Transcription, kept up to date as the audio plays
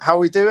How are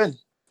we doing?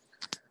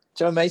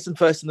 Joe Mason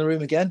first in the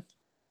room again.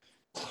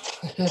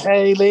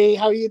 Hey Lee,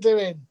 how are you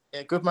doing?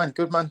 Yeah, good man.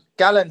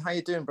 Galen, how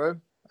you doing, bro?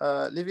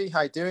 Livy,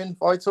 how you doing?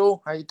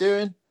 Vital, how you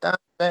doing? Dan,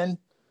 Ben,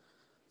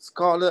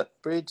 Scarlett,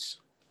 Bridge,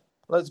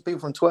 loads of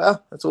people from Twitter.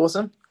 That's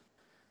awesome.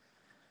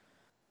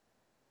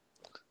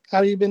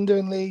 How you been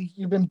doing, Lee?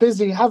 You've been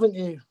busy, haven't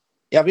you?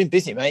 Yeah, I've been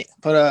busy, mate.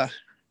 But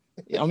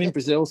I'm in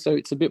Brazil, so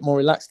it's a bit more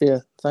relaxed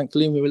here.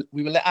 Thankfully,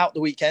 we were let out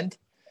the weekend.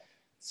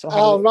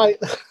 So right.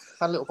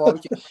 Had a little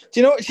barbecue. Do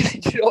you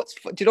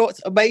know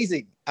what's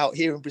amazing out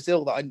here in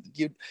Brazil that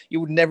you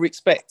would never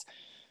expect?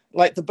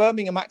 Like the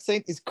Birmingham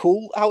accent is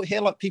cool out here.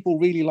 Like people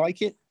really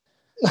like it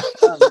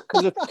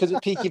because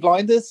of Peaky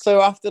Blinders.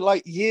 So after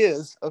like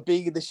years of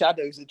being in the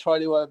shadows and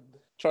trying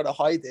to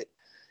hide it,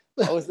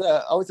 I was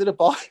at a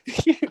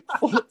barbecue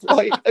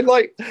and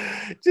like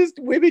just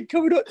women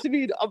coming up to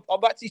me.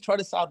 I'm actually trying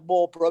to sound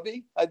more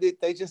brummy, and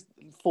they just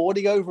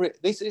fawning over it.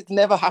 This has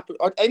never happened.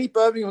 Any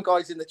Birmingham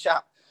guys in the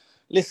chat,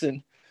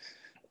 listen.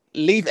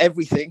 Leave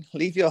everything.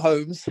 Leave your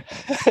homes.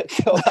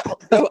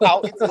 go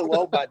out into the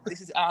world, man. This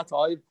is our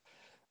time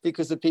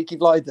because of Peaky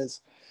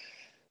Blinders.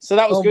 So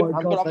that was good,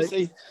 man.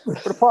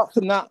 But apart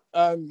from that,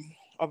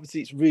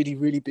 obviously it's really,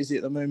 really busy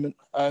at the moment.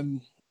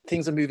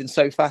 Things are moving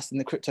so fast in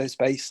the crypto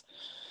space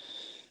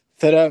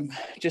that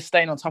just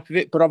staying on top of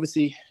it. But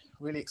obviously,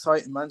 really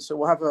exciting, man. So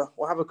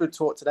we'll have a good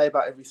talk today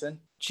about everything.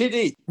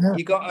 Chidi, yeah.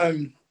 you got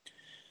an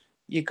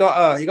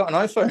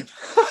iPhone.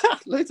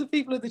 Loads of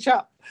people in the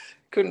chat.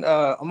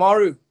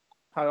 Amaru.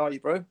 How are you,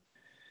 bro?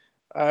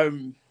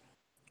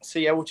 So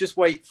yeah, we'll just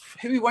wait.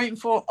 Who are we waiting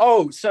for?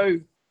 Oh, so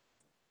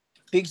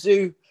Big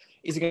Zoo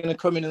is going to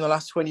come in the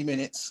last 20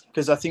 minutes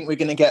because I think we're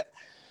going to get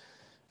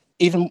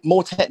even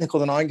more technical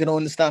than I'm going to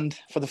understand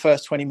for the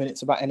first 20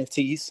 minutes about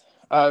NFTs.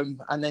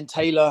 And then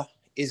Taylor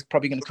is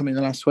probably going to come in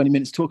the last 20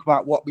 minutes, talk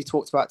about what we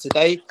talked about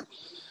today.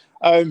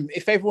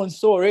 If everyone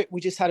saw it,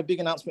 we just had a big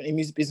announcement in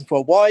Music Business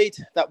Worldwide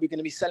that we're going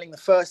to be selling the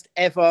first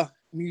ever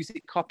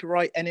music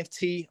copyright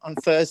NFT on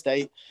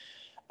Thursday.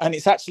 And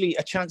it's actually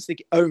a chance to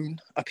own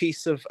a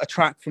piece of a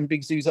track from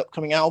Big Zoo's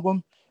upcoming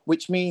album,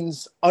 which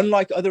means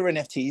unlike other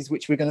NFTs,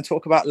 which we're going to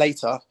talk about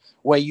later,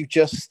 where you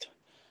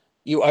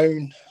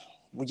own,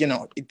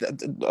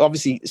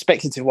 obviously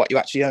speculative what you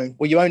actually own.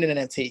 Well, you own an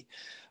NFT.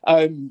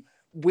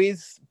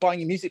 With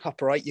buying a music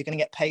copyright, you're going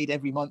to get paid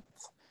every month,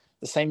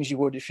 the same as you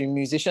would if you're a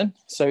musician.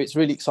 So it's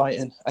really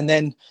exciting. And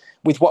then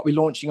with what we're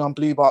launching on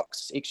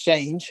Bluebox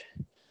Exchange,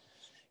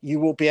 you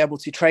will be able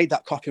to trade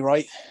that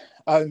copyright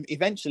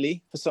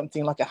eventually for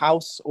something like a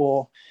house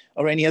or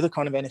any other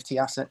kind of NFT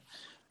asset.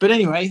 But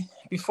anyway,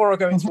 before I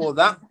go into all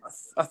that,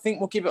 I think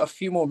we'll give it a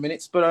few more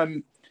minutes. But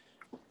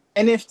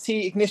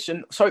NFT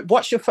Ignition. Sorry,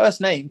 what's your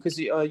first name? Because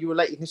you were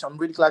late, Ignition. I'm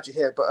really glad you're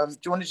here. But do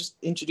you want to just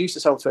introduce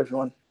yourself to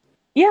everyone?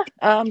 Yeah.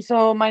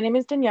 So my name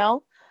is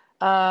Danielle.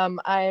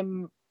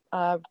 I'm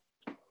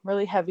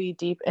really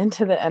deep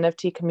into the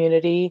NFT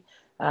community.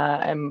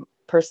 I'm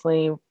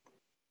personally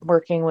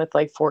working with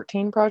like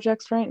 14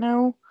 projects right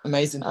now.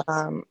 Amazing.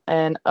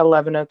 And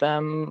 11 of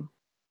them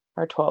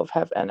or 12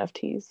 have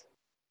NFTs.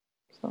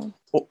 So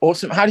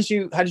awesome. How did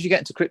you get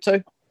into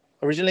crypto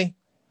originally?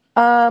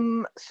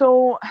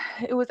 So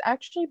it was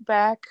actually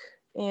back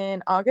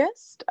in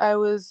August. I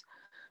was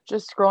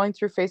just scrolling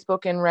through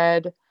Facebook and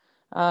read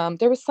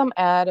there was some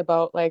ad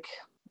about like,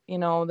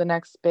 the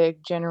next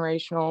big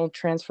generational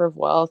transfer of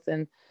wealth,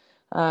 and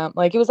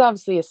like it was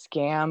obviously a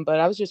scam, but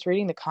I was just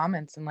reading the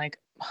comments and like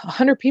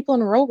 100 people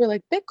in a row were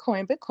like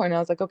Bitcoin. I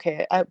was like,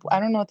 okay, I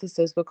don't know what this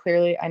is, but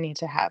clearly I need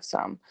to have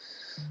some.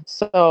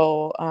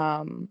 So,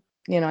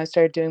 I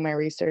started doing my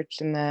research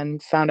and then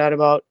found out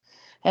about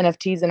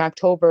NFTs in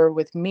October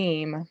with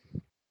Meme.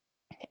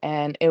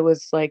 And it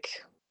was like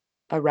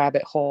a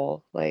rabbit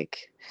hole.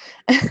 Like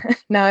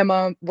now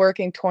I'm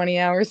working 20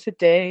 hours a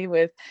day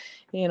with,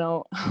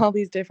 all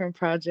these different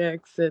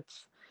projects.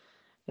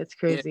 It's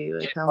crazy,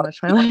 like how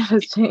much my life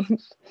has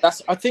changed.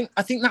 I think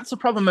that's the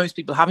problem most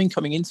people having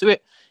coming into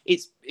it.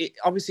 It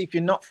obviously, if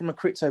you're not from a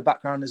crypto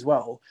background as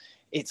well,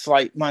 it's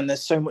like, man,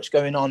 there's so much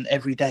going on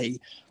every day.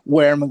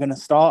 Where am I going to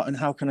start, and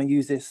how can I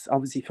use this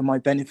obviously for my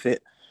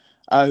benefit?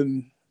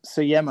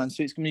 So yeah, man.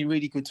 So it's going to be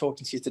really good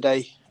talking to you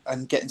today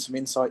and getting some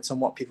insights on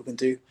what people can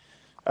do.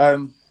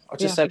 I'll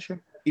just say, sure.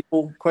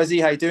 People,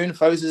 Kwesi, how you doing?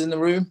 Foza's in the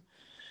room.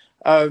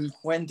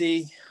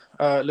 Wendy,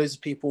 loads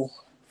of people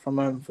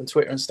from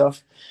Twitter and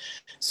stuff.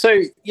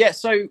 So yeah,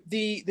 so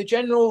the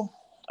general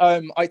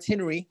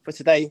itinerary for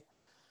today,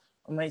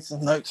 I made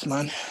some notes,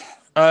 man.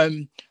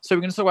 So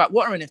we're going to talk about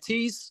what are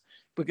NFTs.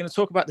 We're going to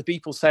talk about the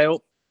Beeple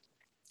sale.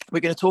 We're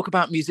going to talk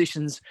about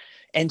musicians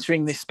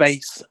entering this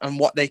space and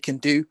what they can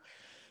do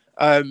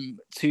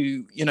to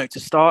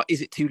start.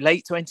 Is it too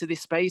late to enter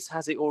this space?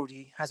 Has it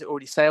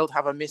already sailed?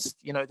 Have I missed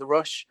the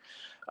rush?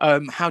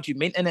 How do you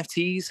mint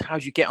NFTs? How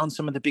do you get on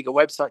some of the bigger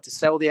websites to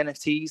sell the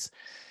NFTs?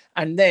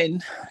 And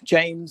then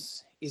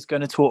James is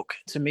going to talk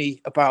to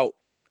me about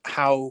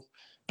how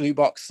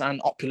Bluebox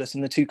and Opulus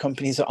and the two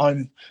companies that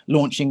I'm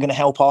launching going to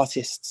help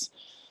artists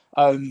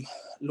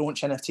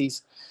launch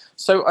NFTs.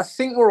 So I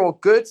think we're all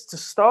good to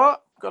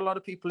start. Got a lot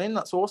of people in.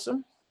 That's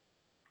awesome.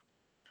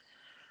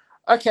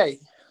 Okay,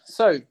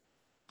 so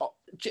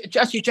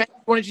Jesse, James,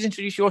 why don't you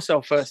introduce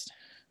yourself first?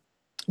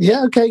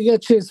 Yeah, okay, yeah,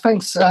 cheers.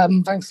 Thanks,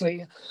 thanks,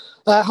 Lee.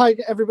 Hi,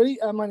 everybody.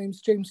 My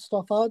name's James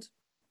Stoffard.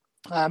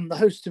 I'm the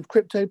host of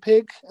Crypto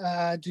Pig.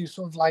 Do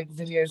sort of like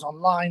videos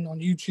online on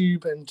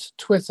YouTube and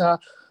Twitter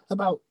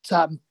about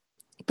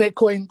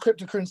Bitcoin,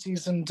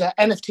 cryptocurrencies, and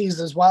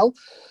NFTs as well.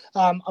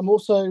 I'm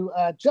also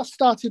just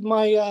started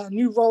my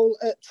new role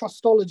at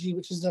Trustology,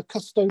 which is a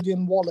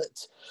custodian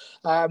wallet,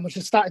 which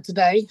I started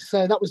today.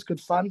 So that was good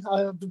fun.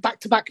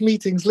 Back-to-back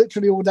meetings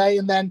literally all day,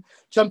 and then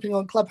jumping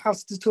on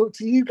Clubhouse to talk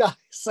to you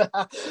guys.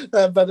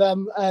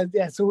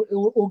 Yeah, so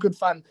all good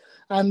fun.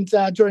 And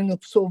during a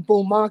sort of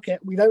bull market,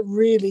 we don't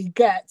really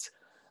get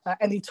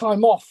any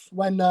time off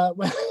when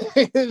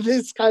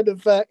this kind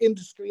of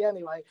industry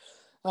anyway.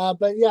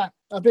 But yeah,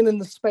 I've been in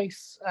the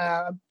space.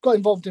 Got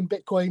involved in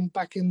Bitcoin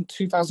back in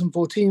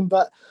 2014,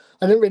 but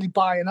I didn't really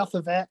buy enough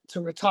of it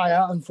to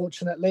retire,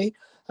 unfortunately.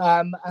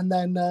 And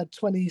then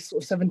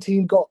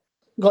 2017 got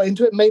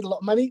into it, made a lot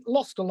of money,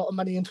 lost a lot of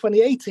money in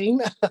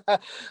 2018.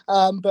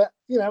 But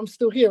I'm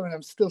still here and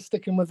I'm still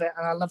sticking with it,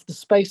 and I love the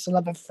space. I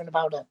love everything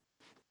about it.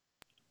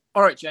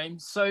 All right,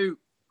 James. So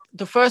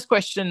the first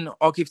question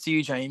I'll give to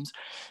you, James,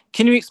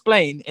 can you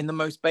explain in the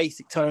most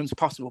basic terms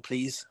possible,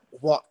 please,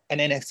 what an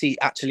NFT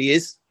actually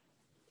is?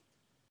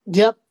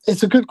 Yep,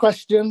 it's a good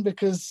question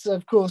because,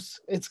 of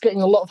course, it's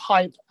getting a lot of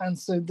hype, and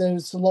so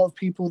there's a lot of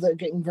people that are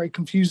getting very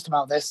confused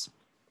about this.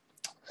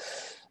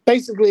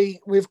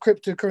 Basically, with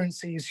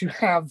cryptocurrencies, you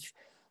have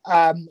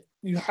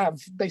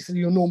basically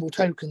your normal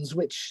tokens,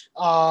 which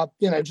are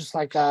just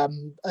like a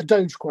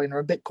Dogecoin or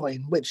a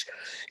Bitcoin, which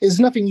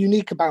is nothing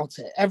unique about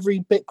it.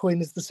 Every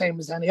Bitcoin is the same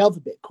as any other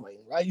Bitcoin,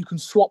 right? You can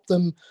swap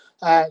them.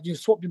 You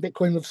swap your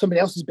Bitcoin with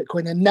somebody else's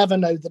Bitcoin and never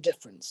know the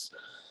difference.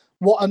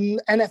 What an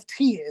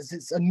NFT is,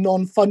 it's a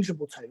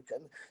non-fungible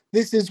token.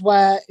 This is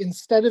where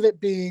instead of it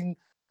being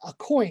a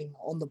coin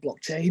on the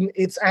blockchain,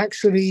 it's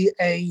actually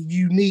a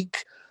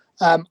unique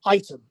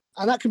item.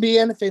 And that can be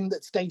anything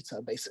that's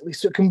data, basically.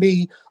 So it can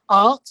be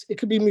art, it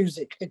could be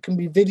music, it can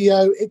be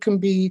video, it can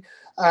be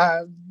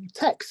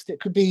text, it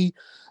could be,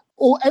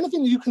 or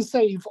anything that you can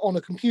save on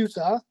a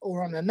computer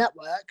or on a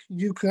network,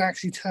 you can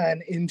actually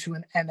turn into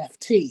an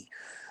NFT.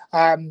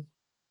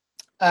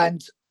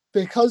 And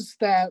because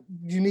they're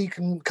unique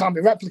and can't be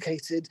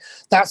replicated,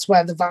 that's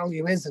where the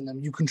value is in them.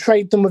 You can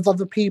trade them with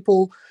other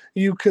people,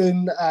 you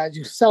can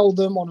you sell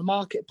them on a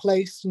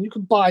marketplace, and you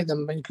can buy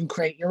them and you can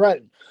create your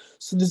own.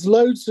 So there's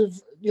loads of,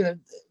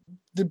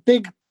 the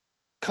big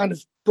kind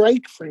of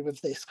breakthrough with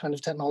this kind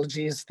of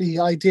technology is the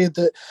idea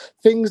that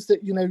things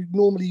that,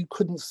 normally you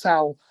couldn't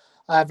sell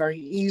very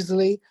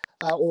easily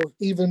or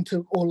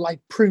like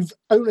prove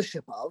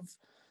ownership of,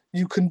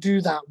 you can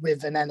do that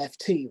with an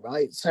NFT,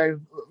 right? So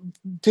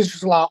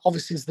digital art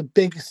obviously is the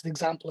biggest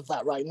example of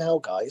that right now,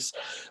 guys,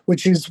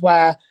 which is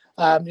where,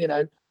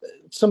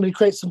 somebody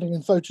creates something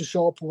in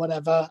Photoshop or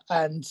whatever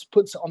and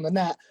puts it on the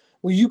net.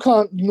 Well, you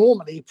can't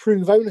normally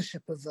prove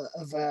ownership of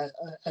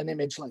an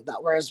image like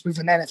that, whereas with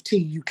an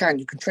NFT, you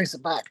can trace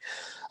it back.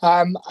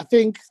 I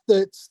think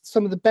that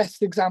some of the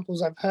best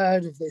examples I've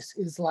heard of this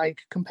is like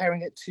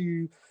comparing it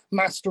to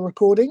master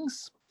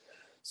recordings.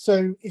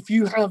 So if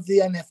you have the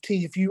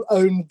NFT, if you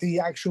own the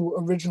actual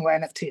original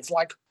NFT, it's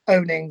like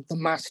owning the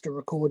master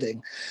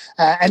recording.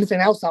 Anything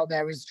else out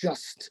there is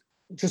just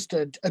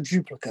a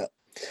duplicate.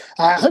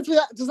 Hopefully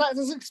that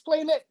does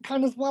explain it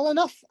kind of well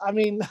enough. I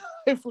mean,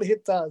 hopefully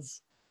it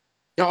does.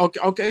 Yeah,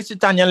 I'll go to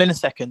Danielle in a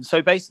second.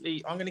 So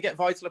basically, I'm going to get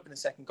Vital up in a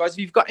second. Guys, if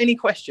you've got any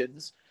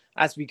questions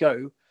as we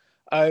go,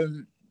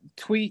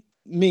 tweet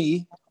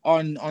me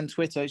on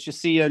Twitter. It's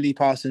just CEO Lee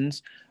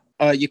Parsons.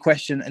 Your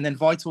question, and then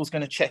Vital's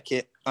going to check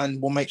it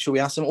and we'll make sure we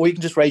ask them, or you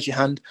can just raise your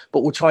hand,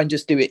 but we'll try and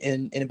just do it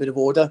in a bit of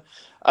order.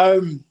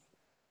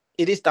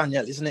 It is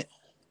Danielle, isn't it?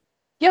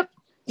 Yep.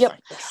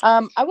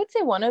 I would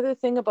say one other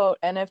thing about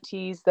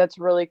NFTs that's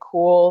really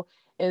cool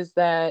is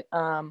that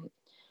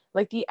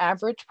like the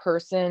average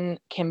person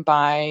can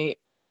buy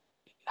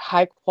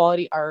high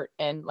quality art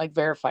and like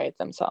verify it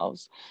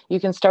themselves. You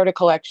can start a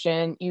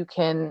collection, you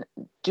can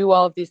do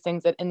all of these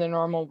things that in the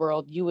normal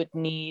world you would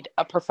need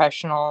a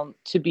professional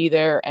to be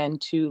there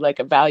and to like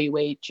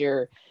evaluate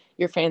your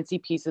fancy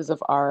pieces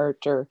of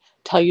art or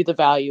tell you the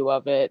value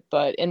of it.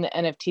 But in the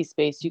NFT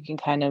space, you can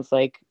kind of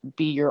like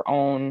be your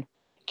own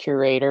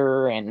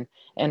curator and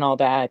all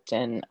that.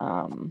 And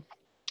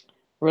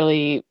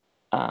really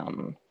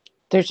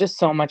there's just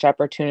so much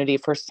opportunity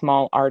for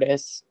small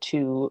artists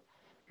to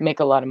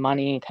make a lot of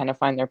money, kind of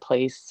find their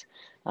place,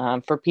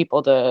 for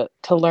people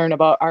to learn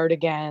about art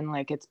again.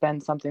 Like it's been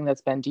something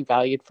that's been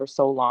devalued for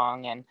so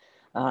long. And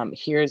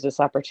here's this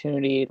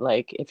opportunity.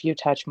 Like if you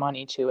touch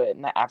money to it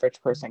and the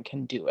average person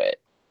can do it,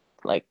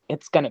 like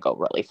it's going to go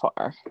really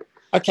far.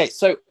 Okay,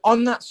 so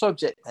on that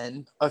subject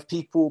then of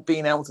people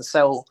being able to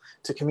sell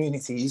to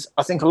communities,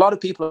 I think a lot of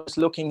people are just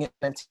looking at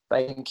NFT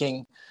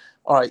thinking,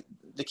 all right,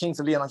 the Kings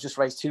of Leon have just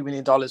raised $2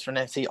 million for an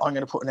NFT. I'm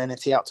going to put an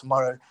NFT out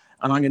tomorrow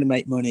and I'm going to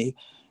make money.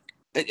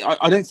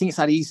 I don't think it's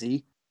that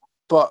easy,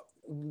 but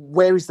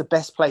where is the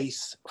best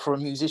place for a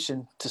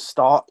musician to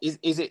start? Is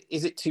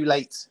it too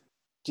late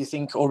do you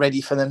think,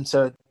 already for them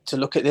to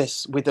look at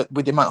this with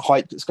the amount of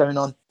hype that's going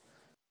on?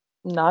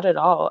 Not at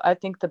all. I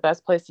think the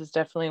best place is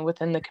definitely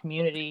within the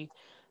community.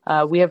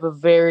 We have a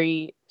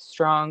very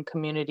strong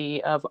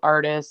community of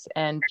artists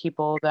and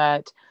people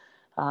that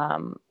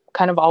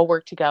kind of all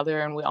work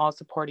together, and we all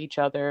support each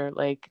other,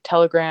 like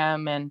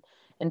Telegram and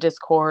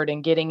Discord,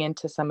 and getting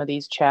into some of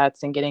these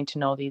chats and getting to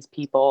know these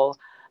people.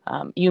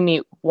 You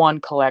meet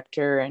one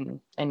collector and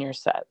you're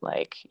set.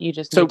 Like, you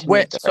just need to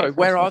meet the right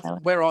person.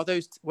 Where are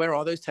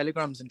those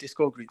Telegrams and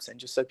Discord groups then,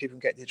 just so people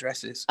can get the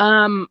addresses?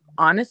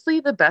 Honestly,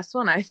 the best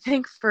one I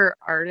think for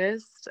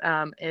artists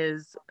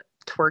is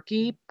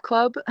Twerky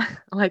Club,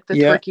 like the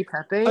Twerky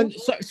Pepe. And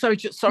sorry, I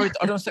don't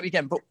want to stop you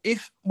again, but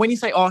when you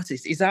say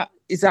artists, is that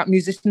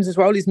musicians as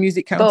well? Is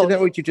music counted there,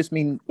 or do you just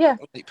mean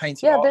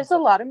painting? Yeah, there's a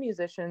lot of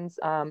musicians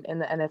in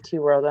the NFT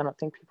world. I don't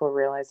think people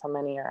realize how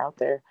many are out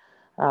there.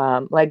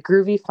 Like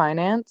Groovy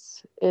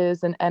Finance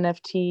is an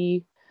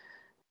NFT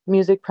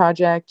music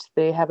project.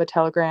 They have a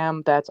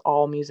Telegram that's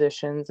all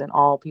musicians and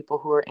all people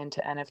who are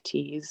into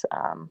NFTs.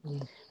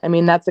 I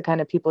mean, that's the kind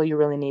of people you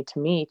really need to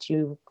meet.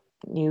 You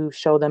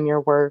show them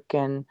your work,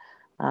 and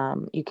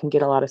you can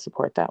get a lot of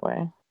support that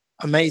way.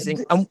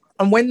 Amazing. And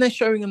when they're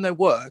showing them their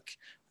work,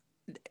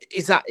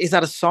 is that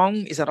a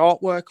song? Is that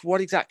artwork? What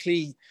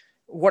exactly?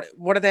 What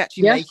are they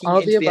actually making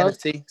into the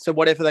NFT? So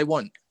whatever they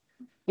want.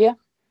 Yeah,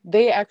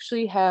 they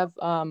actually have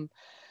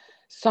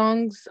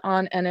songs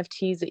on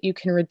NFTs that you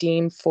can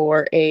redeem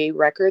for a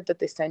record that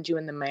they send you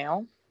in the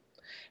mail,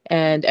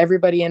 and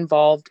everybody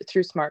involved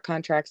through smart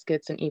contracts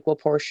gets an equal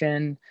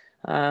portion.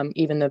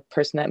 Even the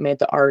person that made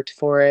the art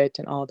for it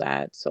and all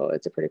that. So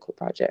it's a pretty cool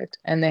project.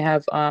 And they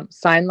have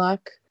Sign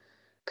Lock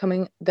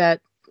coming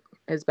that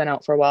has been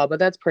out for a while, but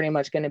that's pretty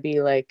much going to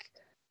be like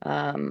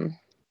the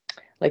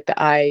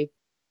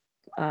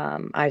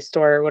iStore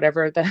or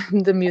whatever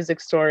the music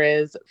store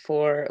is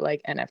for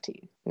like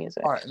NFT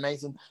music. All right,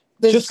 amazing.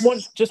 Just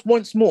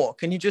once more,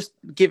 can you just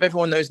give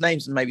everyone those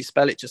names and maybe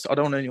spell it? Just I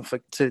don't want anyone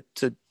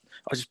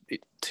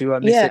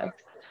miss it.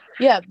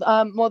 Yeah,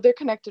 well, they're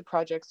connected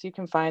projects. You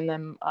can find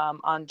them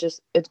on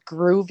it's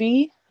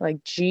Groovy,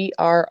 like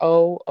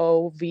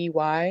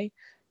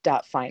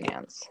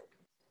GROOVY.finance.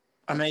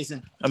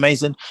 Amazing.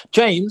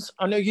 James,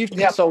 I know you've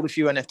sold a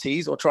few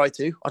NFTs, or tried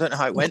to. I don't know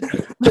how it went.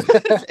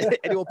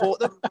 Anyone bought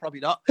them? Probably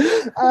not.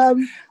 Well,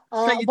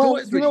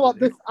 you know what?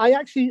 I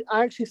actually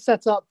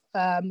set up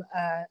a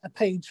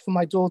page for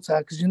my daughter,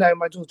 because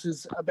my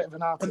daughter's a bit of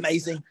an artist.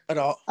 Amazing at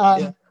art.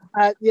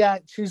 Yeah,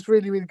 she's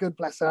really, really good,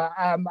 bless her.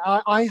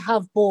 I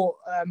have bought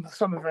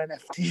some of her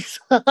NFTs.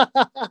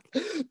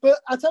 But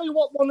I tell you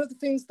what, one of the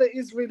things that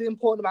is really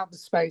important about the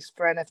space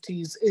for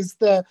NFTs is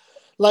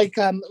like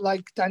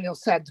Daniel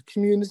said, the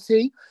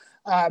community.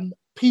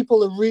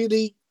 People are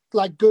really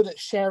good at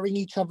sharing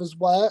each other's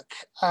work,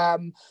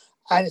 and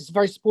it's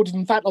very supportive.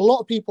 In fact, a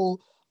lot of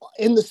people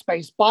in the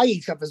space buy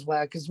each other's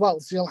work as well.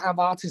 So you'll have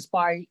artists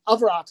buy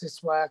other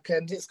artists' work,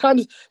 and it's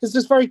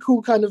this very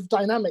cool kind of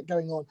dynamic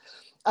going on.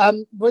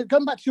 But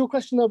going back to your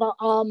question about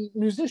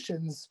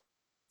musicians,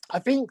 I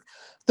think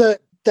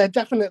that there's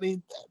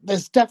definitely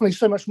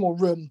so much more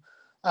room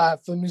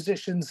for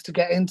musicians to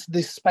get into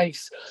this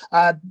space.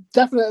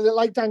 Definitely,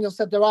 like Daniel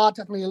said, there are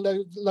definitely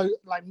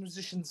like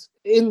musicians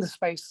in the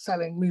space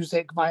selling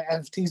music via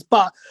NFTs,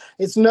 but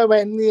it's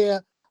nowhere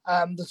near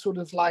the sort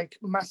of like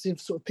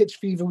massive sort of pitch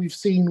fever we've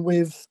seen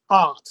with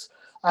art.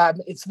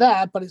 It's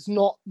there, but it's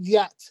not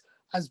yet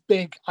as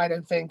big, I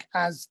don't think,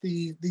 as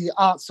the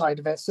art side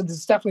of it. So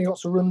there's definitely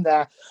lots of room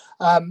there.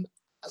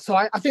 So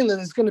I think that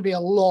there's going to be a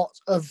lot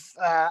of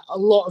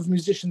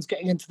musicians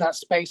getting into that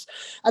space,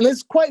 and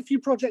there's quite a few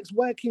projects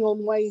working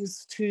on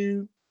ways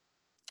to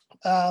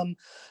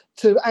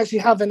actually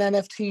have an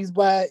NFT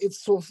where it's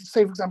sort of,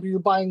 say for example, you're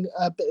buying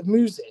a bit of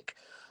music.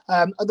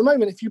 At the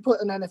moment, if you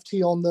put an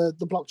NFT on the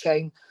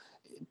blockchain,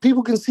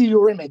 people can see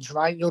your image,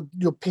 right?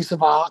 Your piece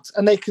of art,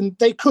 and they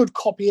could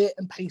copy it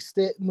and paste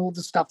it and all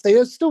the stuff.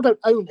 They still don't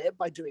own it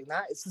by doing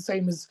that. It's the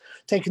same as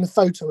taking a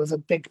photo of a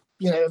big,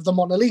 of the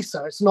Mona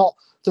Lisa. It's not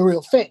the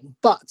real thing.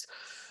 But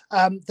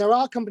there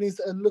are companies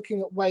that are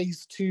looking at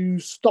ways to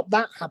stop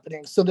that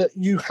happening, so that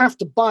you have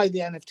to buy the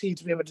NFT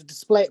to be able to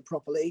display it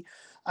properly.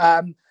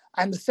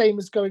 And the same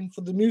is going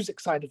for the music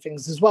side of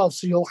things as well.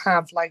 So you'll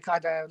have a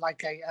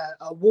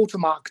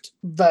watermarked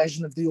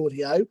version of the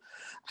audio,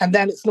 and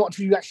then it's not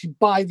until you actually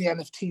buy the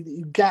NFT that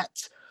you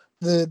get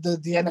the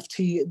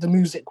NFT, the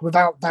music,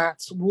 without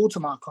that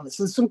watermark on it.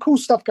 So there's some cool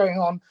stuff going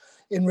on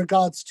in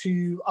regards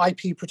to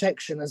IP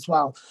protection as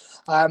well.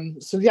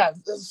 So yeah,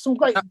 there's some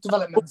great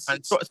developments.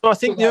 So I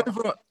think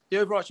the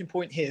overarching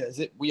point here is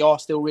that we are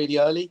still really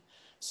early.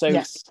 So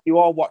yes, you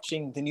are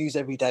watching the news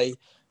every day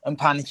and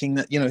panicking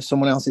that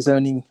someone else is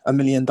earning $1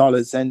 million,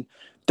 and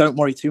don't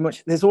worry too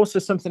much. There's also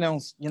something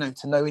else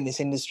to know in this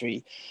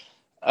industry.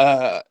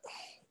 Prices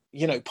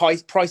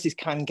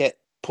can get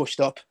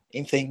pushed up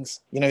in things.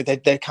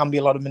 There can be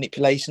a lot of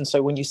manipulation.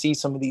 So when you see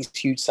some of these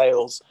huge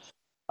sales,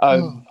 I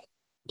can't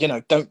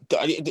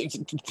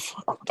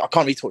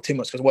really talk too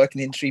much because I work in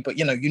the industry, but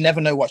you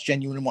never know what's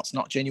genuine and what's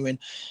not genuine.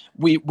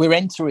 We're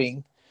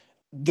entering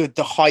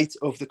the height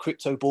of the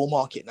crypto bull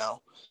market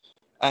now.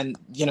 And,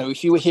 you know,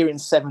 if you were here in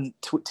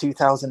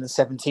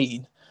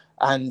 2017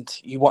 and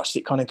you watched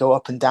it kind of go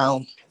up and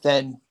down,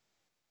 then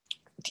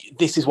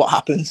this is what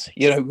happens.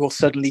 You know, we'll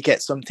suddenly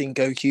get something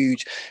go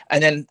huge.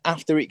 And then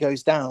after it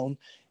goes down,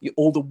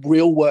 all the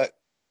real work,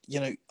 you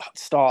know,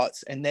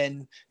 starts, and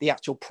then the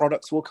actual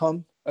products will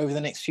come over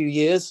the next few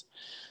years.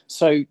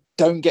 So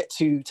don't get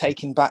too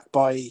taken back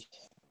by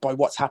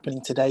what's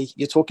happening today.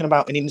 You're talking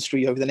about an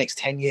industry over the next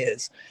 10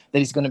 years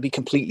that is going to be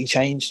completely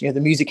changed. You know,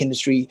 the music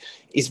industry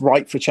is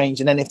ripe for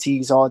change, and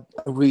NFTs are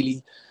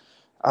really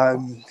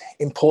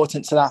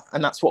important to that.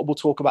 And that's what we'll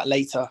talk about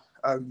later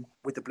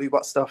with the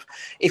Bluebox stuff.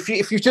 If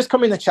you've just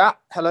come in the chat,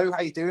 hello,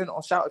 how you doing?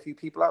 I'll shout a few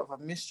people out if I've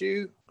missed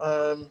you.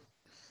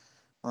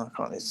 I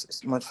can't.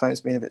 My phone's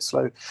been a bit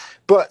slow,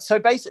 but so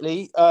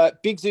basically,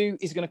 Big Zoo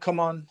is going to come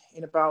on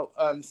in about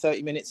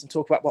 30 minutes and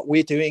talk about what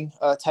we're doing.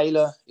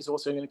 Taylor is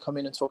also going to come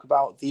in and talk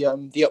about the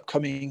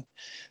upcoming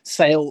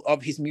sale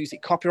of his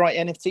music copyright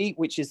NFT,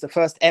 which is the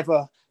first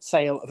ever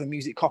sale of a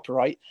music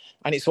copyright,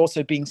 and it's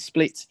also being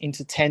split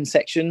into 10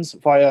 sections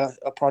via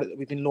a product that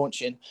we've been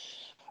launching.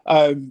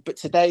 But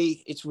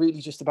today, it's really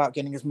just about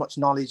getting as much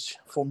knowledge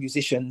for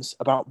musicians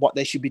about what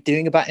they should be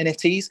doing about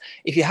NFTs.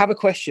 If you have a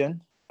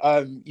question,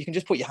 you can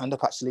just put your hand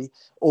up, actually.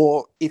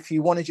 Or if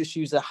you want to just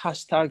use the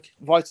hashtag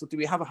Vital, do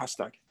we have a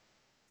hashtag?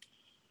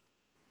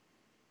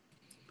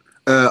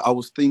 I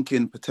was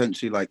thinking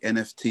potentially like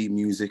NFT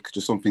music,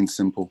 just something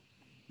simple.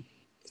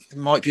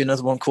 There might be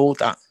another one called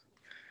that.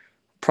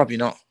 Probably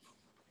not.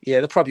 Yeah,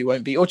 there probably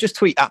won't be. Or just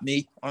tweet at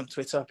me on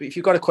Twitter. But if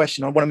you've got a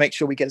question, I want to make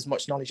sure we get as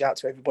much knowledge out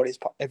to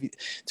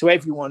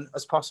everyone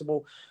as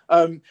possible.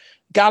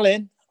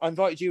 Galen, I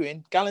invited you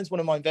in. Galen's one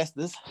of my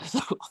investors.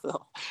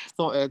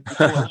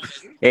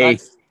 Hey,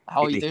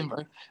 how are you doing,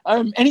 bro?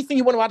 Anything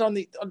you want to add on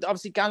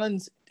obviously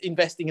Galen's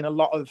investing in a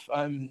lot of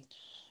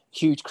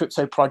huge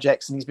crypto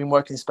projects, and he's been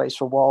working in space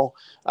for a while.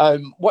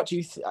 What do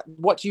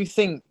you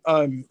think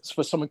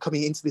for someone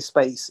coming into this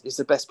space is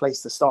the best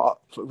place to start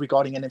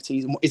regarding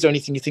NFTs? And is there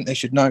anything you think they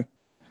should know?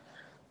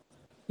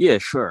 Yeah,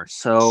 sure.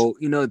 So,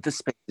 this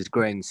space is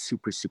growing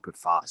super, super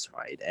fast,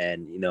 right?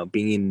 And,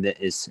 being in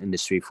this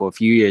industry for a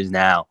few years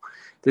now,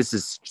 this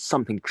is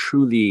something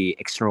truly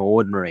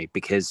extraordinary,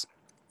 because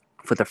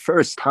for the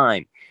first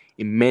time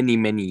in many,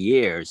 many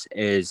years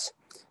is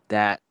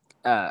that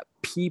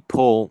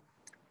people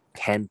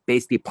can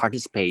basically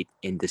participate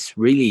in this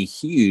really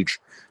huge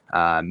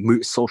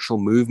social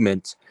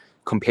movement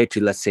compared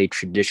to, let's say,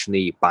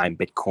 traditionally buying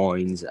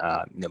Bitcoins,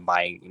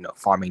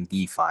 farming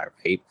DeFi,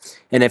 right?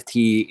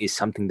 NFT is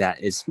something that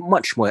is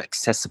much more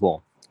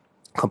accessible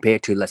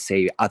compared to, let's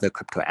say, other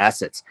crypto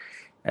assets.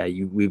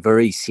 We've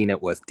already seen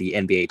it with the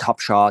NBA Top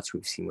Shots.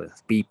 We've seen it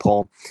with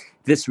Beeple.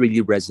 This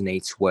really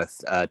resonates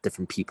with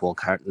different people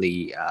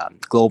currently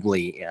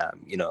globally,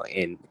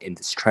 in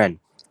this trend.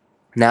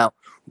 Now,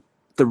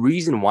 the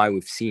reason why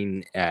we've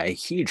seen a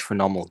huge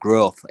phenomenal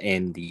growth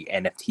in the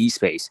NFT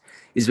space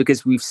is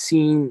because we've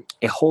seen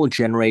a whole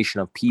generation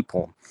of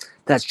people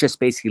that's just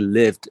basically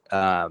lived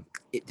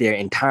their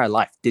entire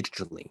life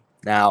digitally.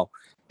 Now,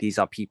 these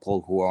are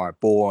people who are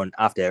born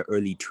after the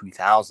early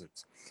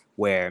 2000s,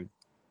 where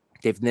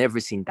they've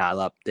never seen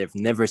dial-up, they've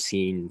never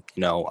seen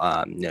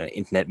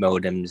internet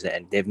modems,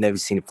 and they've never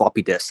seen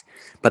floppy disks,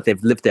 but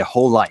they've lived their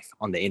whole life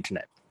on the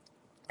internet.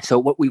 So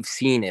what we've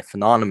seen, a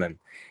phenomenon,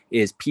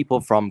 is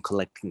people from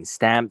collecting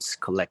stamps,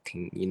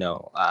 collecting,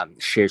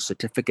 share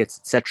certificates,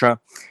 etc.,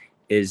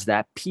 is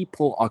that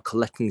people are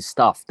collecting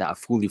stuff that are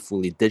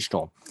fully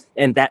digital,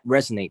 and that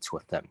resonates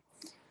with them.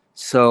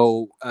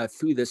 So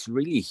through this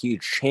really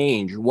huge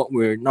change, what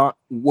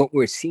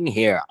we're seeing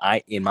here,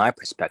 in my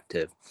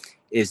perspective,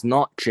 is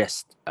not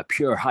just a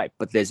pure hype,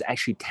 but there's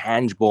actually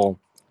tangible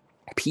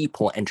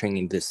people entering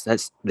in this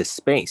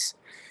space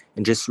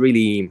and just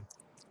really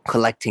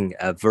collecting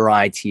a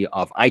variety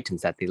of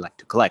items that they like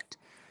to collect.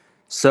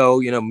 So,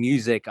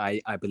 music,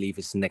 I believe,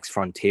 is the next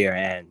frontier,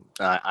 and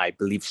I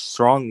believe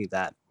strongly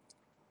that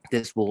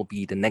this will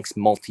be the next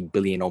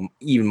multi-billion or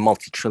even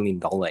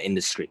multi-trillion-dollar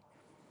industry.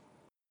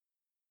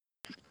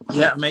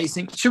 Yeah,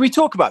 amazing. Should we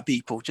talk about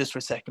Beeple just for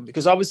a second?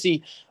 Because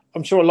obviously,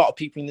 I'm sure a lot of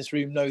people in this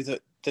room know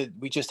that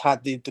we just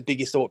had the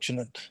biggest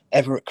auction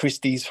ever at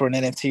Christie's for an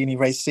NFT, and he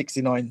raised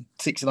 $69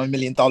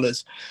 million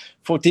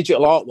for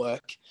digital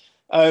artwork.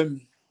 I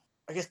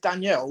guess,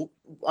 Danielle,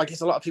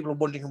 a lot of people are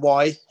wondering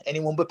why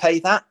anyone would pay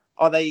that.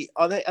 Are they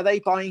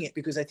buying it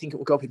because they think it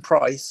will go up in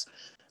price?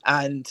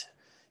 And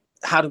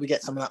how do we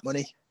get some of that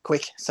money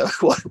quick? So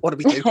what do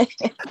we do?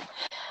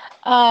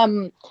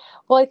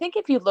 Well, I think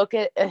if you look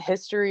at a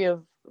history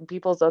of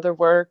people's other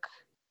work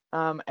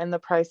and the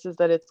prices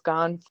that it's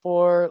gone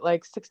for,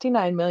 like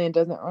 69 million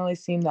doesn't really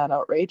seem that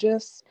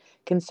outrageous,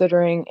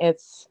 considering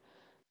it's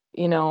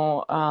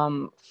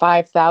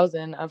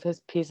 5,000 of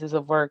his pieces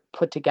of work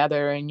put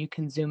together, and you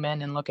can zoom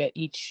in and look at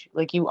each,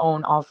 like you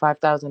own all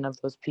 5,000 of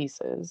those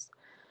pieces,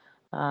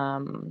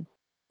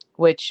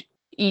 which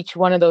each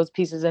one of those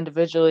pieces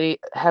individually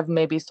have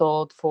maybe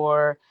sold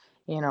for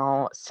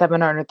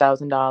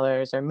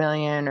 $700,000 or $1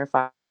 million or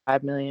 $5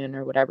 million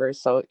or whatever.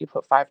 So you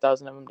put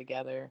 5,000 of them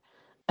together.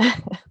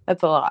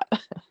 That's a lot.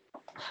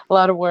 A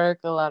lot of work,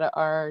 a lot of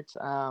art.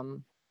 Are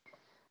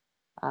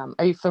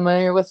you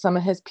familiar with some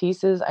of his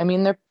pieces? I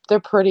mean, they're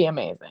pretty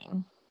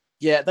amazing.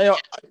 Yeah, they are.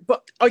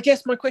 But I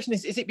guess my question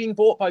is it being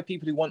bought by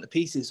people who want the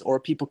pieces, or are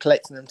people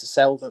collecting them to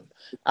sell them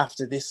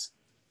after this,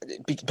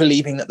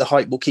 believing that the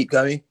hype will keep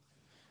going?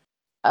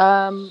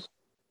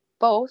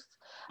 Both.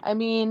 I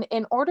mean,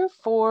 in order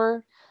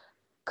for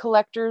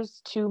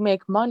collectors to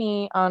make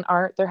money on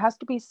art, there has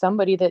to be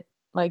somebody that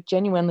like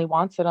genuinely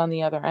wants it on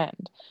the other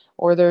end,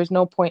 or there's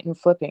no point in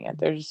flipping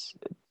it.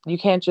 You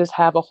can't just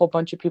have a whole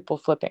bunch of people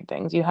flipping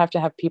things. You have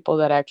to have people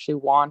that actually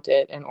want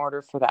it in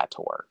order for that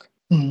to work.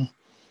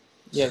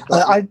 Yeah, go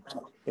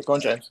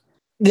on, James.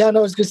 Yeah, no,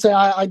 I was going to say,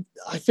 I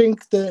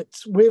think that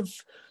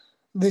with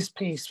this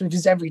piece, which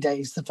is every day,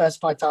 it's the first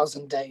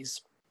 5,000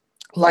 days,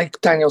 like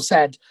Daniel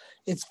said,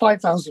 it's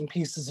 5,000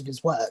 pieces of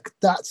his work.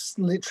 That's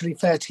literally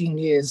 13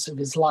 years of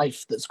his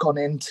life that's gone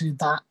into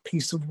that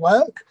piece of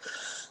work.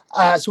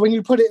 So when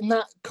you put it in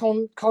that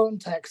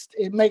context,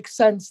 it makes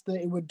sense that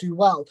it would do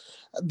well.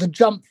 The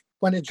jump,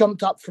 when it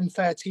jumped up from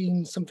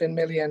 13 something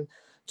million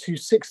to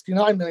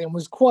 69 million,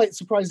 was quite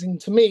surprising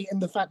to me in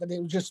the fact that it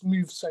would just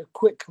move so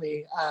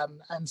quickly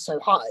and so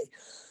high.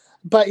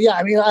 But yeah,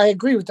 I mean, I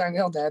agree with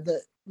Danielle there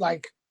that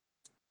like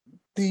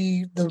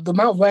the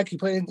amount of work he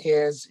put in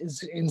here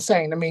is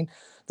insane. I mean,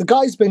 the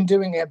guy's been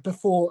doing it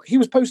before. He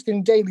was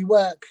posting daily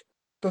work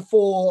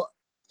before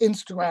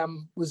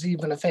Instagram was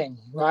even a thing,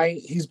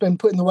 right? He's been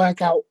putting the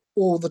work out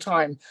all the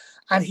time,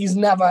 and he's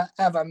never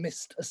ever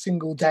missed a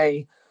single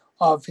day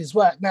of his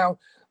work. Now,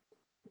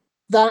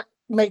 that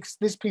makes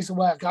this piece of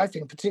work, I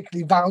think,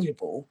 particularly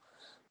valuable.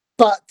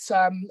 But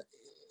at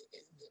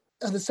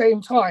the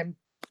same time,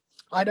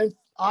 I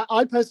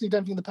personally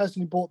don't think the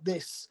person who bought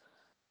this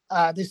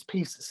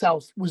piece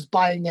itself was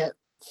buying it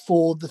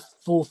for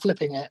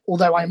flipping it.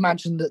 Although I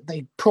imagine that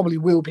they probably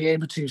will be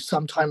able to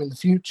sometime in the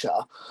future.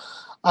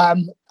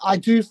 I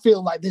do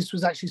feel like this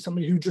was actually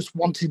somebody who just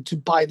wanted to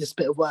buy this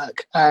bit of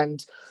work.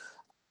 And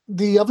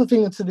the other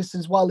thing to this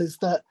as well is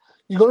that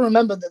you've got to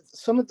remember that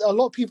a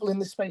lot of people in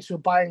this space who are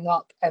buying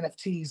up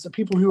NFTs are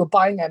people who were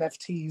buying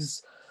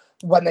NFTs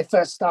when they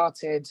first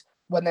started,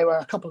 when they were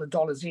a couple of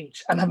dollars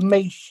each, and have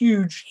made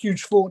huge,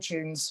 huge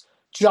fortunes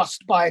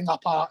just buying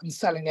up art and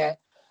selling it,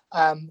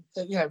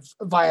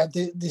 via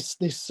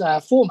this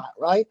format,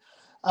 right?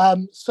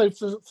 So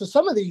for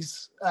some of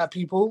these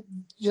people,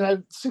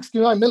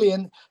 69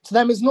 million to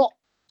them is not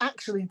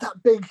actually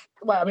that big.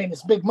 Well, I mean,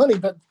 it's big money,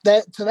 but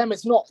to them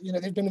it's not.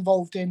 They've been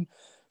involved in,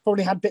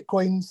 probably had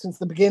Bitcoin since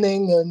the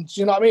beginning, and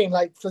do you know what I mean?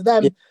 Like for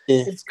them,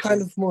 it's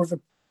kind of more of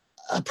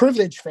a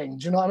privilege thing.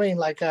 Do you know what I mean?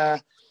 Like, so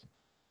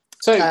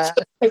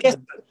I guess.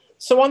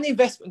 So on the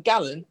investment,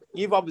 Galen,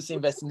 you've obviously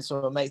invested in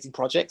some amazing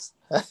projects,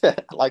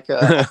 like.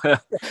 But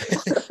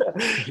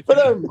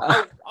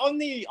on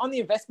the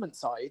investment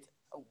side,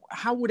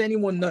 how would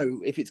anyone know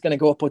if it's going to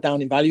go up or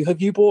down in value?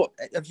 Have your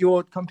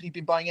company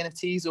been buying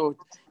NFTs, or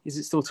is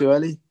it still too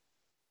early?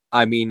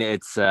 I mean,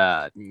 it's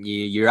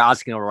you're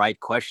asking the right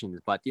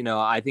questions, but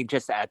I think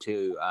just to add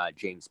to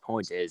James'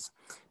 point is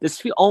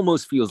this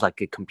almost feels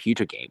like a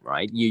computer game,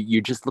 right?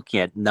 You're just looking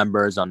at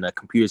numbers on the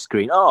computer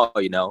screen.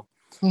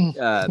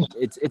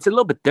 It's a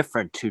little bit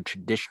different to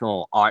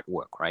traditional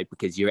artwork, right?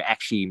 Because you're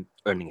actually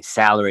earning a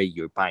salary,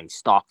 you're buying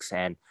stocks,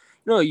 and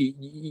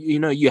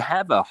you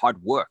have a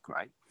hard work,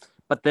 right?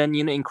 But then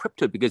in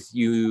crypto, because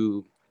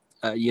you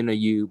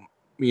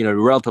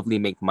relatively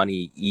make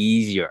money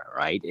easier,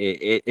 right?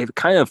 It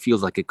kind of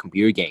feels like a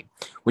computer game.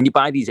 When you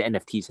buy these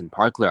NFTs in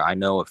particular, I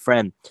know a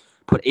friend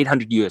put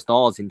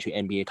 $800 into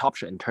NBA Top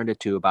Shot and turned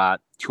it to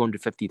about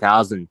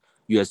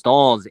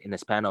 $250,000 in a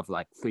span of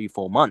like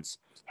 3-4 months.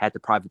 Had the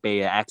private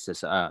beta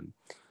access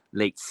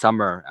late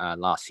summer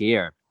last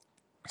year.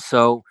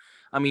 So,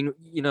 I mean,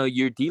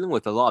 you're dealing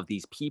with a lot of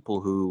these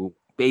people who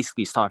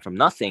basically start from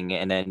nothing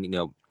and then,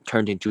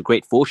 turned into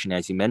great fortune,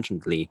 as you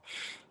mentioned, Lee.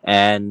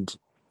 And,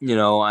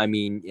 I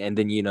mean, and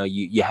then,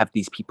 you have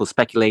these people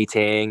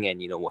speculating and,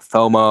 with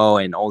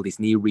FOMO and all this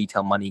new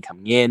retail money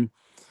coming in.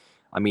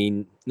 I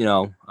mean,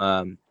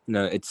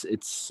 it's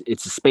a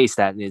space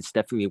that is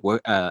definitely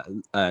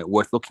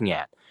worth looking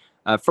at.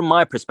 From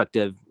my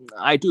perspective,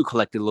 I do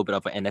collect a little bit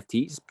of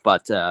NFTs,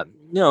 but I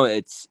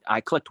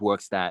collect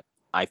works that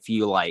I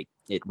feel like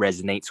it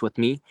resonates with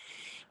me.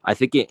 I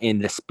think in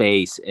the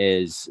space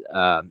is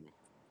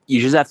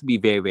you just have to be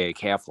very, very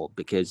careful,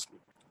 because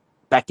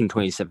back in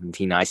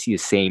 2017, I see the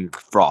same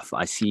froth,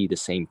 I see the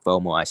same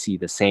FOMO, I see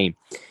the same,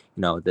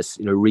 this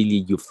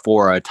really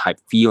euphoria type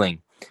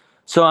feeling.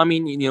 So I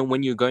mean,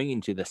 when you're going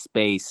into the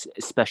space,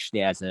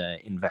 especially as an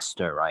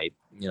investor, right?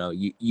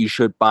 You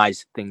should buy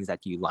things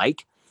that you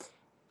like,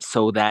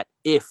 so that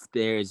if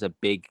there is a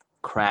big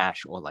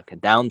crash or like a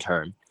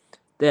downturn,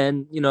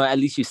 then at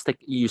least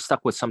you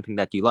stuck with something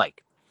that you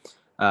like.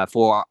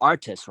 For our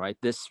artists, right,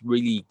 this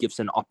really gives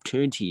them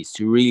opportunities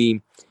to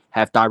really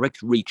have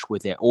direct reach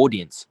with their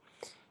audience.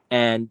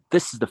 And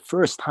this is the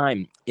first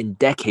time in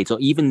decades, or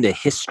even the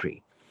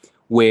history,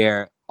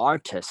 where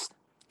artists,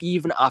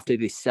 even after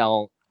they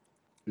sell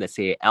let's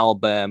say,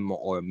 album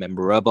or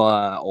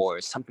memorabilia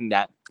or something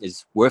that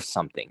is worth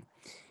something,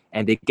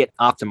 and they get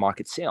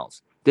aftermarket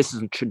sales. This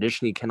is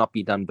traditionally cannot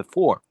be done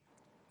before.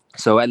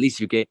 So at least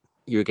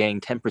you're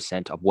getting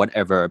 10% of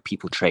whatever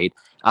people trade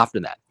after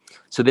that.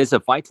 So there's a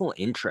vital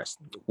interest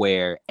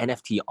where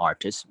NFT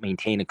artists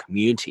maintain a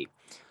community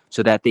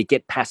so that they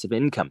get passive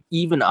income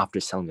even after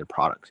selling the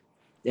product.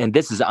 And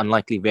this is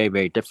unlikely very,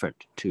 very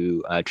different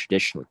to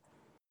traditionally.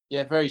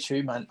 Yeah, very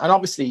true, man. And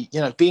obviously,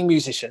 being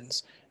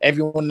musicians,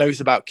 everyone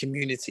knows about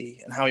community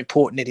and how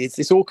important it is.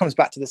 This all comes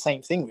back to the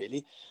same thing,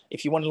 really.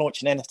 If you want to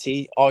launch an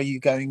NFT, are you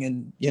going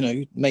and,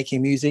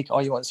 making music?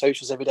 Are you on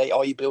socials every day?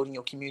 Are you building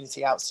your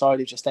community outside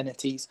of just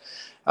NFTs?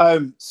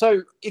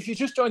 So if you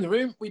just joined the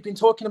room, we've been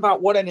talking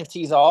about what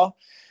NFTs are,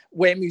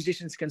 where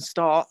musicians can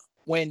start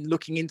when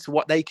looking into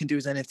what they can do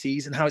as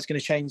NFTs and how it's going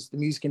to change the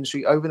music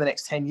industry over the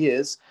next 10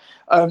 years.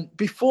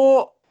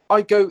 Before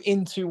I go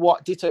into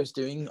what Ditto's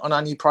doing on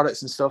our new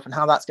products and stuff and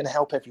how that's going to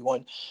help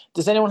everyone,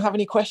 does anyone have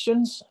any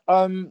questions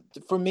from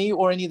me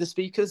or any of the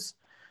speakers?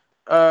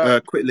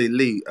 Quickly,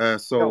 Lee.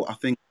 So Go. I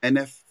think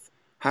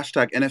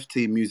hashtag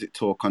NFT Music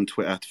Talk on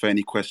Twitter for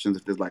any questions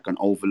if there's like an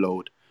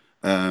overload,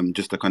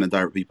 just to kind of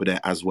direct people there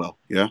as well.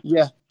 Yeah.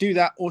 Yeah, do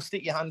that, or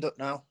stick your hand up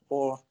now,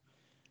 or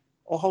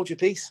hold your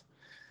peace.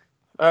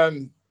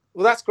 Well,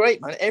 that's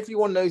great, man.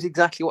 Everyone knows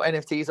exactly what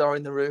NFTs are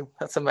in the room.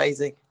 That's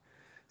amazing.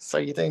 So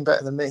you're doing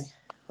better than me.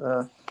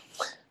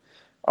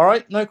 All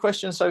right, no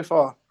questions so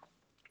far.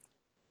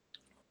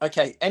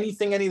 Okay,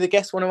 anything any of the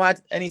guests want to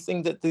add?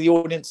 Anything that the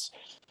audience,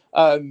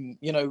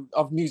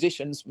 of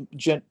musicians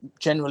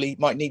generally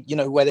might need,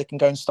 where they can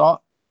go and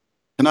start?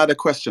 Can I add a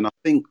question? I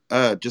think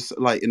just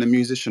like in the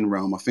musician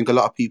realm, I think a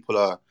lot of people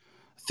are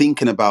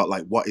thinking about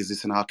like what is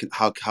this and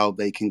how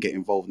they can get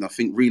involved. And I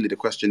think really the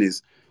question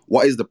is,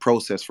 what is the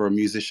process for a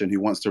musician who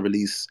wants to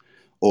release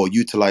or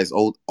utilize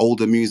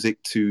older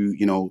music to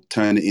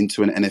turn it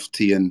into an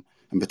NFT and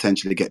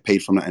potentially get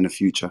paid from that in the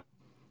future?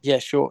 Yeah,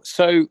 sure.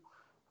 So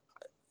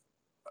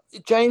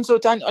James or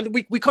Dan,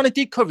 we kind of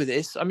did cover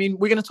this. I mean,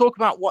 we're going to talk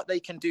about what they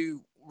can do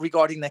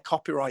regarding their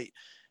copyright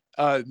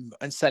and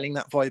selling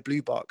that via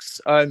Bluebox.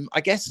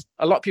 I guess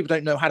a lot of people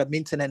don't know how to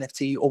mint an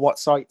NFT or what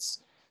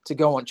sites to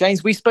go on.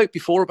 James, we spoke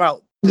before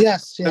about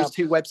those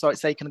two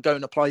websites they can go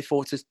and apply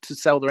for to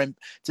sell the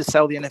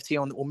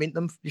NFT on that will mint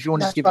them. If you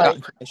want to give that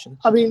information.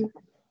 I mean,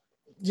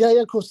 yeah,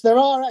 of course. There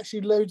are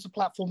actually loads of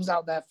platforms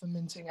out there for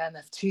minting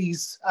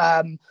NFTs.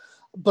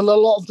 But a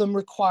lot of them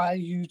require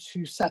you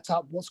to set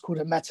up what's called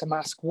a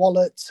MetaMask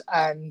wallet,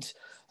 and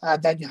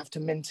then you have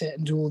to mint it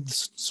and do all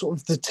the sort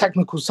of the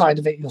technical side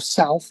of it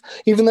yourself.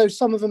 Even though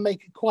some of them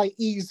make it quite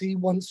easy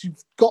once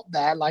you've got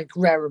there, like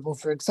Rarible,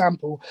 for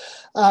example,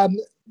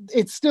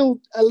 it's still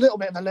a little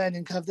bit of a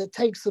learning curve that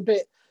takes a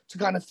bit to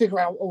kind of figure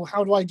out,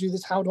 how do I do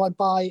this? How do I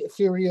buy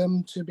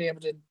Ethereum to be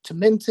able to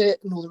mint it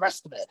and all the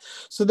rest of it?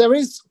 So there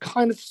is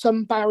kind of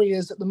some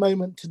barriers at the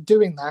moment to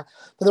doing that.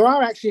 But there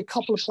are actually a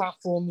couple of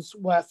platforms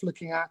worth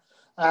looking at,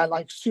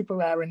 like Super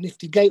Rare and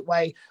Nifty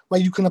Gateway, where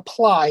you can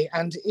apply.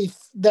 And if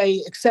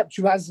they accept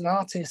you as an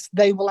artist,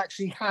 they will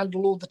actually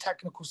handle all the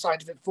technical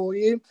side of it for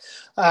you.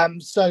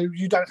 So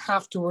you don't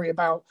have to worry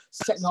about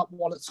setting up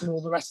wallets and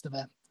all the rest of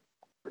it.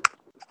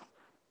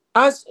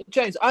 As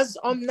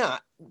on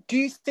that, do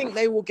you think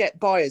they will get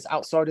buyers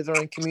outside of their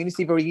own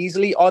community very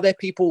easily? Are there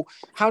people?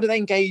 How do they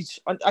engage?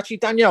 Actually,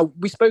 Danielle,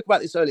 we spoke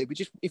about this earlier, but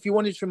just if you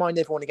wanted to remind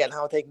everyone again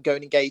how they can go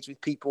and engage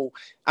with people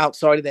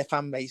outside of their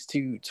fan base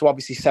to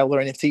obviously sell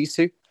their NFTs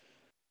to.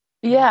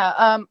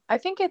 Yeah, I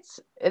think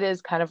it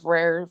is kind of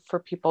rare for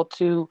people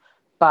to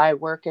buy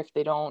work if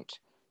they don't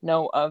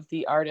know of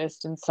the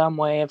artist in some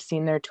way, have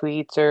seen their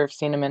tweets or have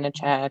seen them in a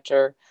chat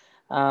or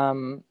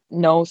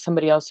know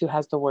somebody else who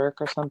has the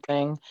work or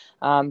something.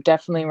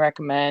 Definitely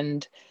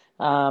recommend,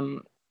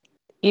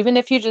 even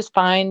if you just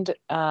find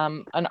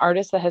an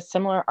artist that has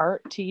similar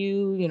art to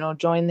you,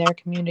 join their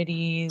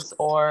communities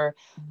or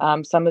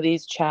some of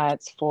these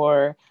chats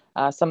for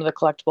some of the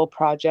collectible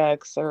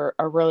projects are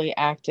really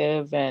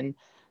active. And,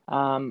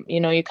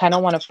 you kind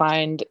of want to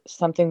find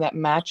something that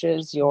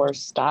matches your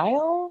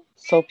style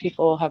so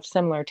people have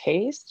similar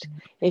taste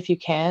if you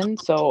can.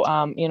 So,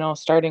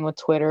 starting with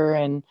Twitter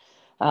and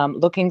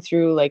looking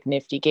through like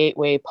Nifty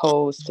Gateway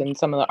posts and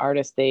some of the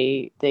artists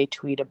they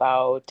tweet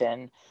about,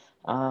 and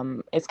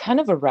it's kind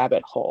of a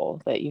rabbit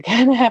hole that you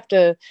kind of have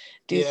to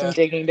do some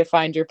digging to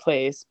find your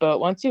place. But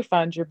once you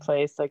find your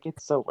place, like,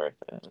 it's so worth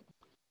it.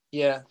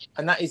 Yeah,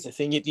 and that is the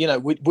thing.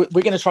 We're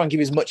going to try and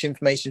give as much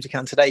information as we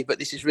can today, but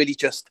this is really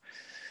just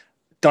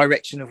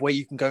direction of where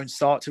you can go and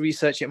start to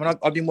research it. I mean,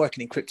 I've been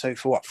working in crypto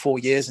for 4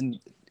 years, and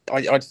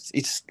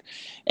it's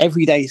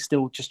every day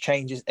still just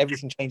changes.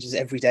 Everything changes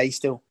every day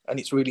still, and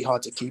it's really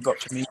hard to keep up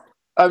for me.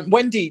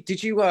 Wendy,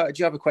 did you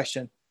have a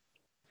question?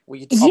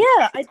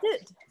 Yeah, I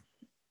did.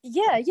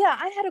 Yeah,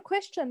 I had a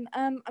question.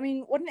 I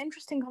mean, what an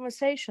interesting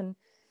conversation.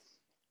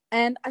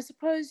 And I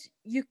suppose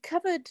you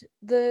covered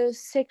the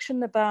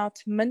section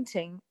about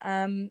minting.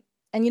 And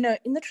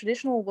in the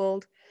traditional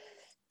world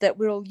that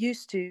we're all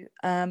used to,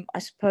 I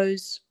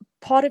suppose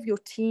part of your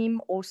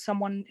team or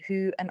someone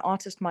who an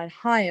artist might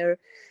hire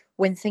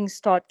when things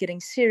start getting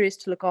serious,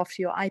 to look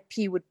after your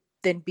IP would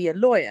then be a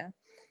lawyer.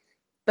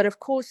 But of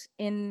course,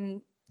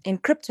 in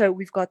crypto,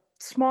 we've got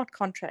smart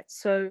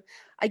contracts. So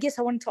I guess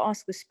I wanted to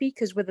ask the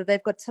speakers whether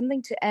they've got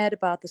something to add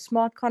about the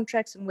smart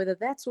contracts and whether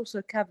that's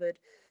also covered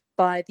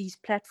by these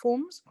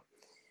platforms.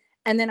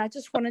 And then I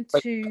just wanted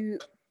to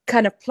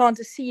kind of plant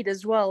a seed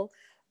as well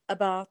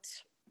about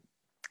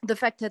the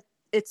fact that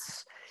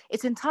it's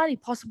entirely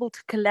possible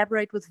to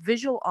collaborate with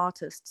visual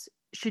artists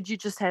should you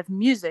just have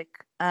music.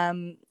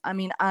 I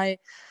mean, I've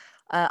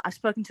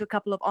spoken to a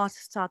couple of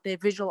artists out there,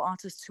 visual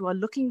artists who are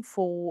looking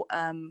for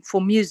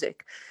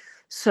music.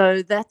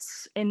 So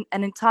that's an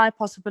entire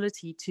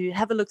possibility to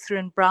have a look through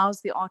and browse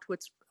the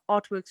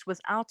artworks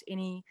without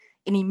any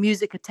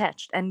music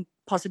attached, and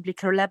possibly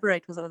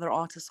collaborate with other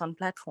artists on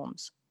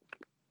platforms.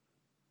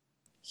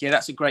 Yeah,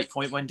 that's a great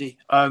point, Wendy.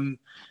 And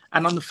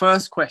on the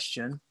first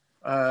question,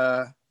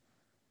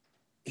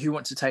 who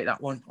wants to take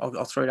that one?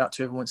 I'll throw it out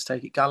to whoever wants to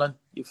take it. Galen,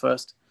 you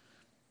first.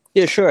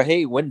 Yeah, sure.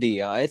 Hey,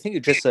 Wendy, I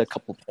think just a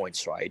couple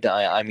points, right?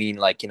 I mean,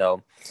 like,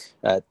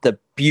 the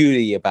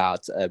beauty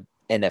about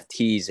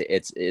NFTs,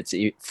 it's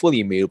fully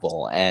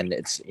immutable, and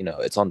it's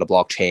on the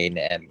blockchain,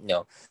 and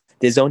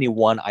there's only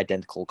one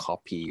identical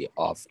copy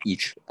of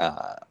each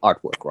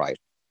artwork, right?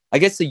 I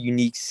guess the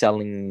unique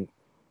selling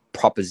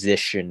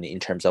proposition in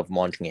terms of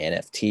launching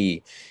an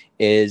NFT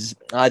is,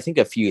 I think,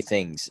 a few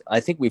things.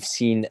 I think we've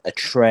seen a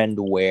trend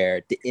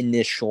where the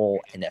initial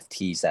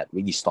NFTs that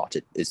really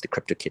started is the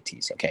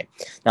CryptoKitties. Okay,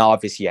 now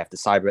obviously you have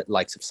the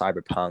likes of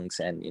Cyberpunks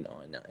and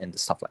and the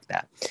stuff like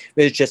that.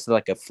 But it's just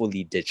like a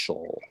fully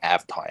digital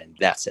avatar, and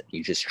that's it.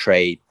 You just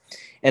trade,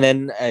 and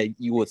then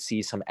you would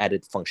see some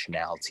added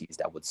functionalities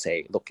that would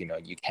say, look,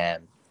 you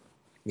can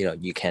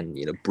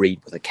breed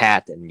with a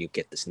cat and you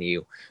get this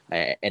new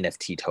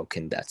NFT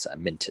token that's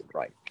minted,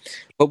 right?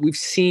 But we've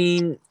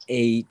seen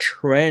a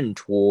trend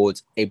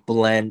towards a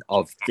blend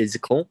of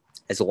physical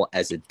as well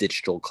as a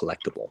digital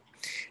collectible.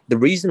 The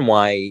reason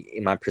why,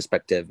 in my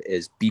perspective,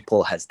 is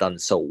Beeple has done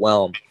so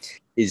well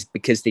is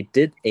because they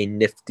did a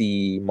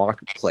nifty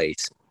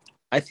marketplace.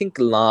 I think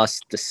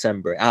last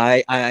December.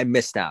 I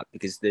missed out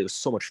because there was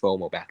so much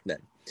FOMO back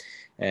then.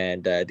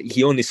 And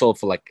he only sold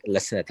for like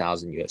less than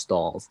 $1,000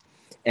 US.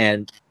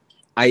 And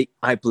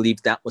I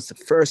believe that was the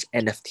first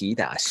NFT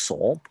that I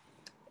saw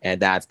and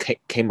that I've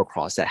came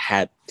across that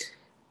had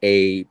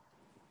a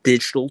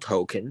digital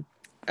token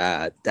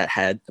that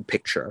had a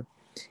picture,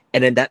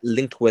 and then that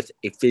linked with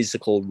a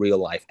physical real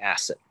life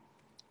asset,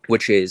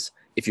 which is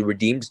if you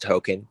redeem the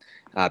token,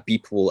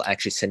 people will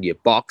actually send you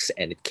a box,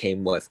 and it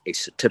came with a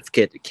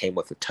certificate, it came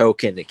with a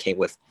token, it came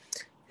with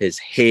his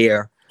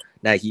hair.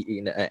 Now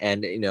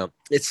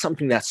it's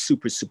something that's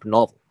super, super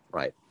novel,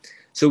 right?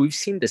 So we've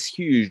seen this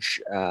huge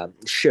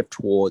shift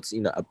towards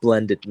a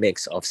blended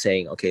mix of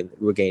saying, okay,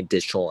 we're getting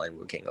digital and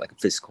we're getting like a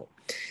physical,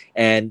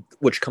 and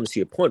which comes to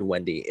your point,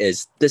 Wendy,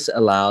 is this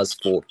allows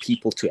for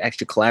people to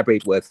actually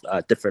collaborate with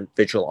different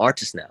visual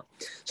artists now.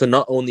 So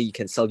not only you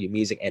can sell your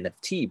music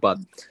NFT, but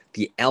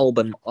the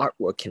album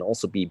artwork can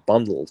also be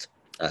bundled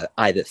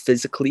either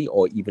physically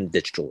or even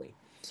digitally,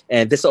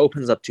 and this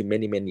opens up to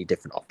many, many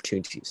different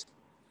opportunities.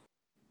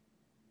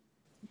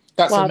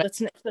 That's an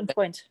excellent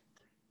point.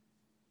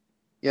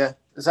 Yeah,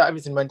 is that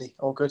everything, Wendy?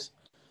 All good.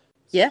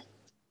 Yeah,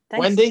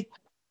 thanks. Wendy,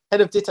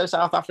 head of Ditto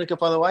South Africa,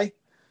 by the way,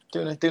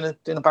 doing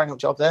a bang up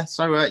job there.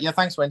 So yeah,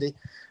 thanks, Wendy.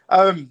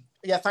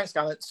 Yeah, thanks,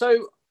 Gallant.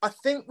 So I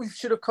think we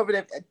should have covered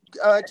it.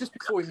 Just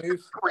before we move,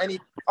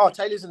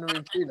 Taylor's in the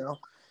room too now.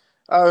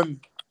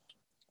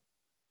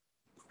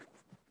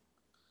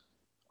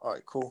 All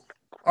right, cool.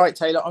 All right,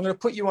 Taylor, I'm going to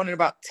put you on in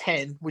about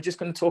 10. We're just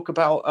going to talk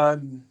about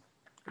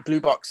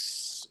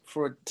Bluebox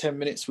for 10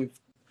 minutes with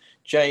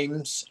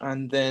James,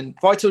 and then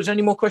Vital, is there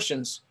any more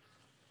questions?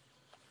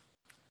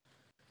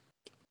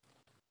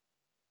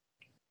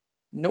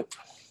 Nope.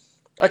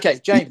 Okay,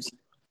 James.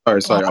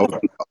 Sorry. No,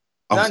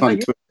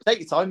 take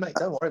your time, mate.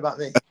 Don't worry about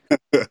me.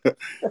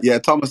 Yeah,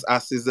 Thomas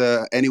asks, is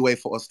there any way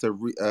for us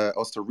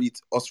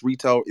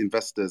retail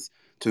investors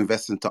to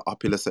invest into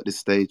Opulus at this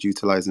stage,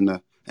 utilizing the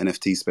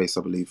NFT space,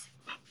 I believe?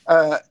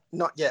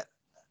 Not yet,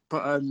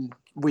 but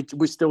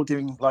we're still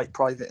doing like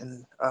private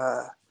and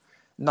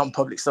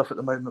non-public stuff at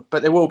the moment,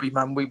 but there will be,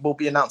 man. We will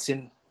be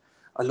announcing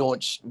a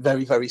launch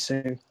very, very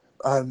soon,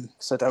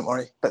 so don't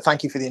worry, but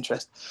thank you for the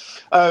interest.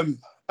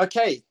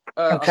 Okay.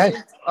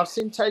 I've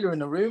seen Taylor in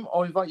the room.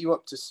 I'll invite you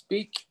up to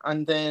speak,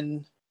 and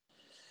then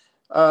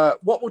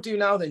what we'll do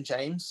now then,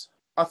 James,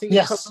 I think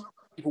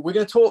we're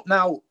going to talk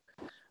now.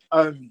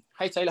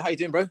 Hey Taylor, how you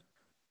doing, bro?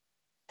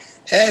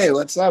 Hey,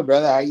 what's up,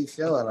 brother? How you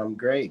feeling? I'm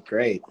great.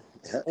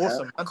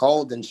 Awesome.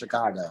 Cold in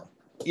Chicago.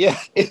 Yeah,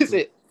 is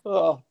it?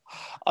 Oh,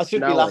 I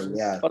should be laughing,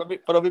 yeah. but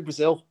I'm in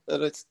Brazil,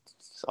 and it's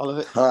all of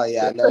it. Oh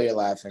yeah, I know you're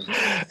laughing.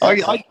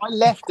 I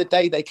left the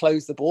day they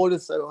closed the border,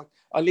 so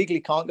I legally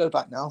can't go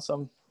back now.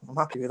 So I'm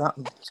happy with that.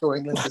 I'm sure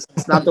England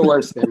it's not the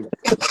worst thing.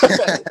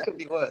 It could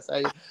be worse.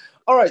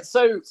 All right,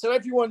 so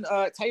everyone,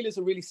 Taylor's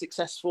a really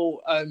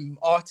successful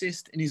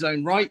artist in his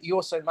own right. He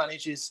also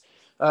manages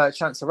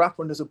Chance the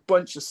Rapper, and there's a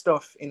bunch of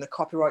stuff in the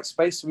copyright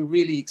space. So we're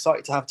really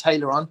excited to have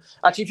Taylor on.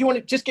 Actually, if you want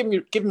to just give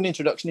him an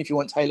introduction, if you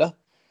want, Taylor.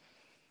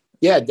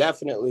 Yeah,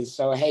 definitely.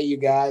 So, hey, you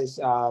guys,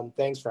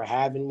 thanks for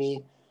having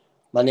me.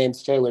 My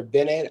name's Taylor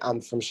Bennett.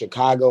 I'm from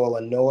Chicago,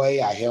 Illinois.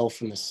 I hail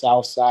from the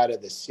south side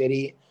of the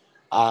city.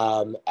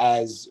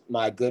 As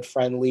my good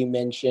friend Lee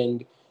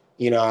mentioned,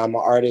 I'm an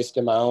artist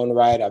in my own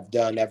right. I've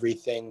done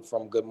everything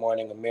from Good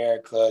Morning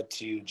America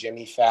to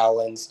Jimmy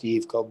Fallon,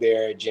 Steve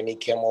Colbert, Jimmy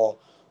Kimmel,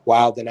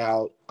 Wild 'N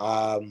Out.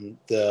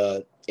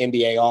 The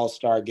NBA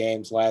All-Star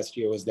Games last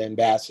year was the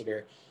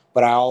ambassador.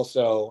 But I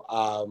also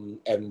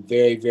am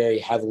very, very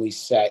heavily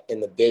set in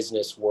the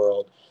business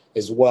world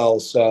as well.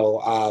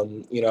 So,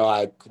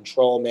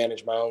 I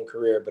manage my own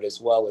career, but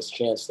as well as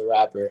Chance the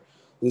Rapper,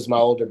 who's my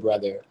older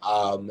brother.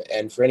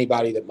 And for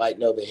anybody that might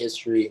know the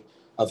history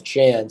of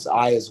Chance,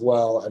 I as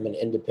well am an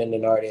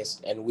independent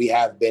artist, and we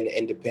have been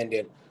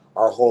independent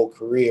our whole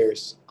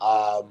careers,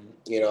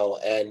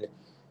 and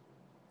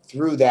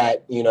through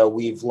that,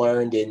 we've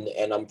learned,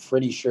 and I'm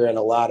pretty sure in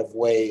a lot of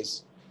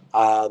ways,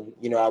 I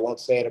won't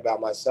say it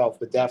about myself,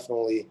 but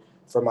definitely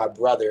for my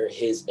brother,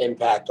 his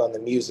impact on the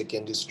music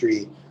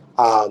industry,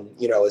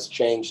 has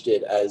changed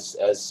it as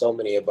so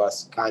many of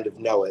us kind of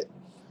know it.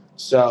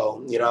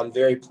 So, I'm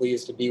very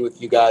pleased to be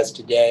with you guys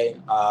today.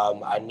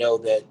 I know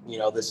that,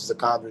 this is a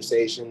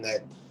conversation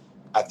that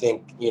I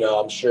think,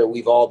 I'm sure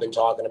we've all been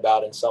talking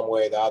about in some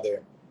way or the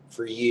other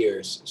for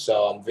years.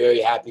 So I'm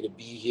very happy to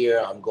be here.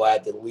 I'm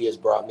glad that Lee has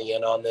brought me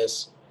in on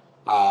this.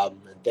 And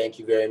thank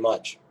you very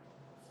much.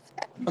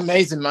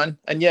 Amazing, man.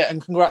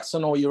 And congrats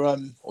on all your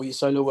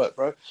solo work,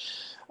 bro.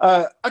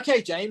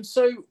 Okay, James.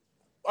 So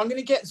I'm going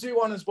to get Zoo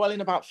on as well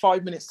in about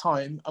 5 minutes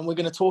time, and we're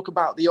going to talk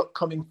about the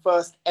upcoming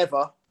first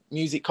ever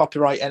music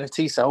copyright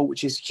NFT sale,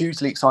 which is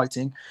hugely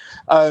exciting.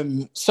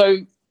 So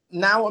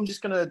now James is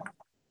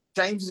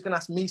going to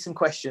ask me some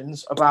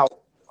questions about,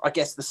 I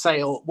guess, the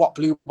sale, what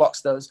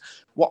Bluebox does,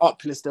 what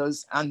Oculus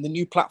does, and the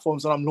new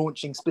platforms that I'm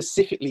launching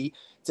specifically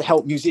to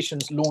help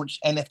musicians launch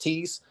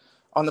NFTs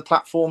on the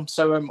platform.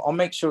 So I'll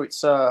make sure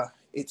it's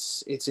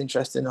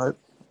interesting. I hope.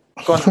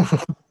 Go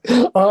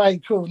on. All right,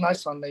 cool,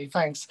 nice one, Lee.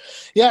 Thanks.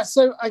 Yeah,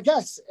 so I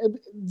guess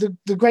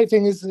the great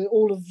thing is that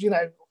all of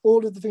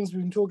the things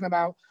we've been talking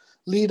about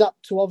lead up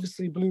to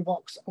obviously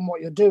Bluebox and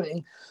what you're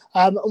doing.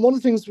 And one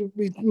of the things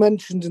we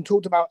mentioned and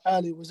talked about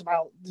earlier was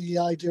about the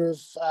idea of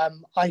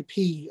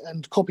IP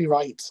and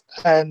copyright.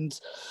 And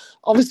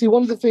obviously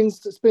one of the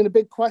things that's been a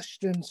big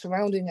question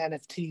surrounding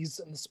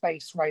NFTs in the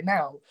space right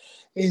now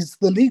is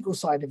the legal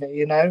side of it.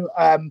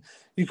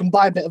 You can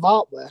buy a bit of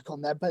artwork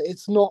on there, but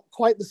it's not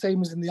quite the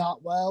same as in the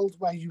art world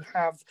where you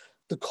have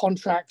the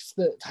contracts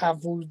that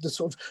have all the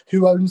sort of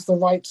who owns the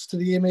rights to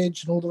the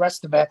image and all the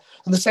rest of it.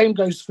 And the same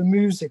goes for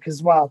music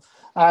as well.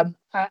 And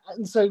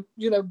so,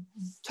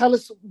 tell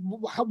us,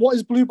 what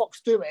is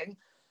Bluebox doing?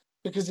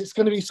 Because it's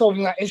going to be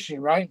solving that issue,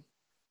 right?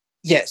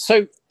 Yeah,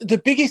 so the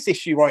biggest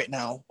issue right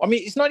now, I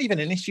mean, it's not even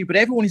an issue, but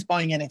everyone is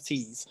buying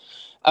NFTs.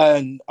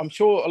 And I'm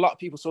sure a lot of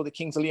people saw the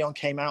Kings of Leon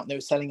came out and they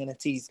were selling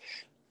NFTs,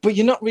 but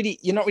you're not really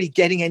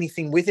getting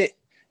anything with it.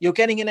 You're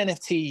getting an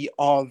NFT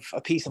of a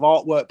piece of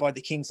artwork by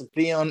the Kings of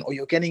Leon, or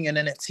you're getting an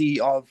NFT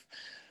of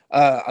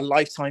a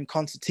lifetime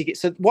concert ticket.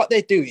 So what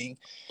they're doing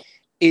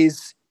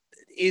is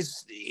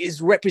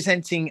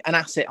representing an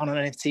asset on an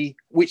NFT,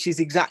 which is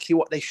exactly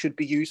what they should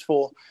be used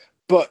for.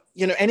 But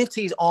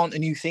NFTs aren't a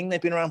new thing.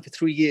 They've been around for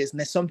 3 years, and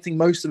there's something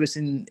most of us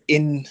in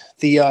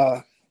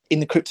the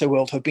crypto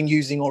world have been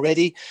using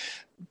already.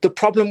 The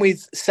problem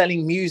with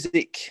selling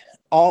music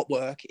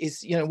artwork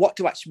is,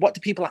 what do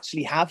people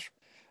actually have?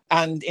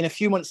 And in a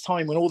few months'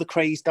 time, when all the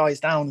craze dies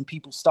down and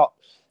people stop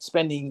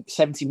spending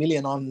 70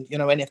 million on,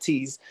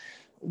 NFTs,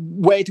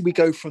 where do we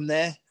go from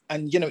there?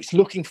 And, it's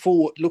looking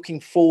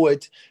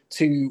forward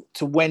to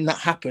when that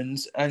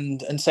happens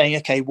and saying,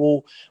 okay,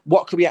 well,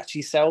 what could we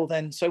actually sell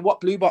then? So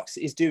what Bluebox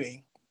is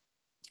doing,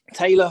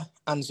 Taylor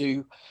and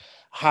Zoo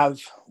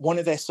have one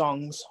of their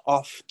songs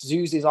off.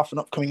 Zoo's is off an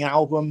upcoming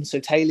album.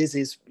 So Taylor's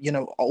is,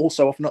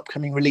 also off an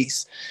upcoming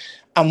release.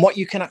 And what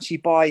you can actually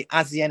buy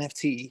as the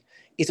NFT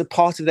is a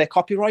part of their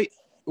copyright,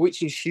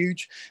 which is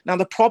huge. Now,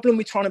 the problem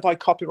with trying to buy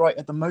copyright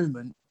at the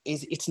moment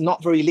is it's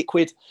not very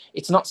liquid.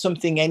 It's not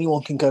something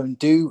anyone can go and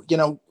do.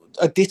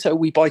 A ditto,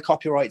 we buy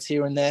copyrights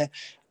here and there.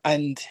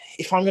 And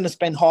if I'm going to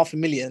spend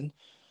 $500,000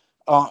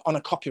 on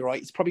a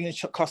copyright, it's probably going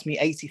to cost me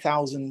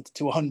 80,000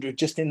 to 100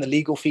 just in the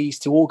legal fees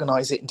to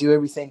organize it and do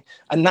everything.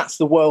 And that's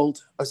the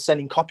world of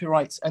selling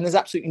copyrights. And there's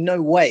absolutely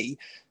no way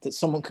that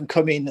someone can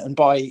come in and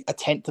buy a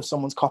tenth of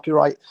someone's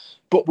copyright.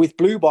 But with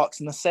Bluebox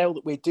and the sale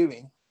that we're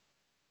doing,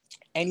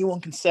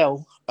 anyone can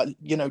sell,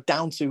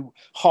 down to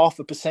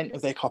 0.5%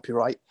 of their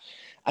copyright.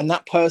 And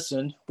that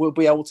person will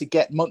be able to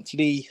get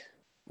monthly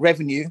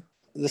revenue,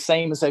 the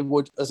same as they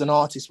would as an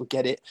artist would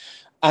get it.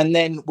 And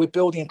then we're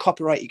building a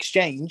copyright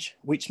exchange,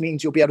 which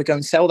means you'll be able to go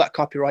and sell that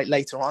copyright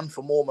later on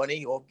for more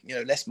money or,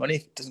 less money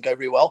if it doesn't go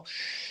very well.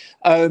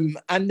 And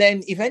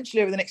then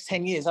eventually over the next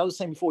 10 years, I was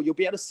saying before, you'll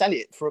be able to sell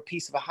it for a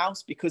piece of a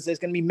house because there's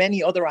going to be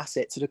many other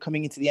assets that are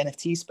coming into the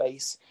NFT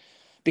space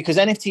because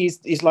NFT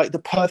is like the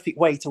perfect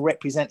way to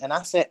represent an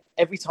asset.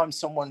 Every time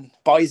someone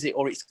buys it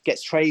or it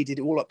gets traded,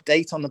 it will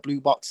update on the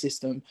Bluebox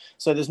system.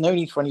 So there's no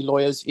need for any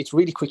lawyers. It's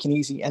really quick and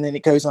easy. And then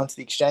it goes on to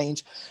the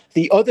exchange.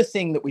 The other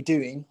thing that we're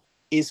doing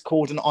is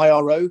called an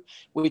IRO,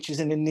 which is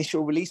an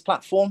initial release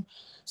platform.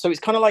 So it's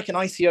kind of like an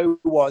ICO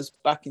was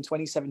back in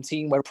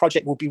 2017, where a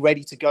project will be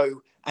ready to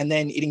go, and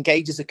then it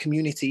engages a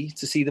community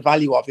to see the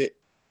value of it.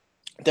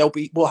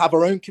 We'll have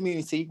our own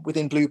community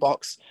within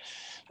Bluebox.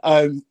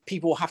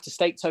 People will have to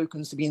stake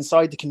tokens to be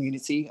inside the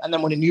community, and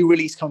then when a new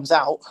release comes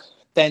out,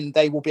 then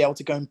they will be able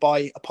to go and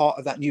buy a part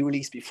of that new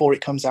release before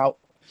it comes out.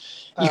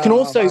 You can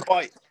also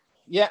buy,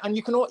 yeah, and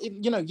you can,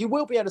 you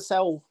will be able to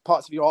sell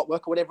parts of your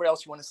artwork or whatever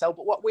else you want to sell.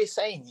 But what we're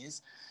saying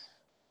is,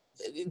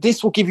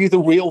 this will give you the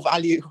real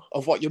value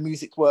of what your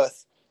music's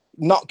worth.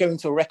 Not going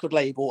to a record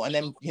label and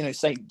then,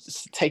 say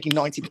taking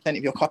 90%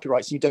 of your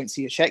copyrights and you don't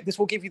see a check. This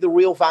will give you the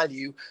real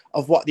value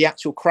of what the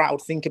actual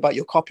crowd think about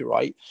your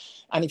copyright.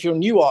 And if you're a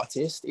new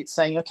artist, it's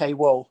saying, okay,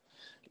 well,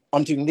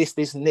 I'm doing this,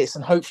 this, and this.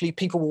 And hopefully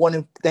people will want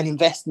to then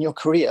invest in your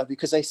career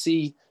because they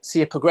see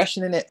a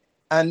progression in it.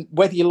 And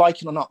whether you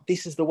like it or not,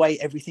 this is the way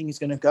everything is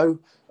going to go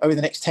over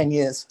the next 10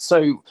 years.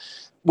 So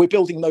we're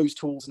building those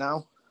tools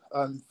now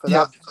for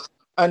that.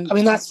 And I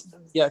mean, that's...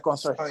 Yeah, go on,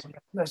 sorry.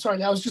 No,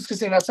 sorry, I was just going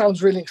to say that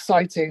sounds really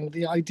exciting.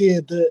 The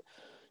idea that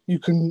you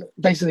can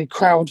basically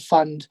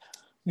crowdfund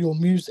your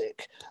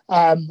music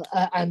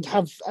and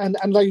have and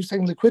like you're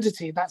saying,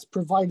 liquidity that's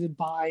provided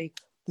by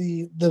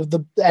the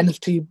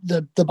NFT,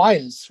 the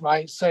buyers,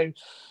 right? So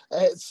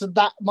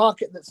that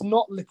market that's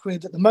not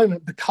liquid at the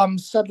moment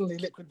becomes suddenly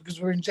liquid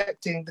because we're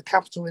injecting the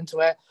capital into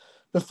it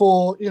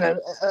before,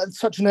 at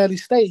such an early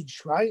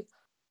stage, right?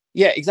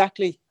 Yeah,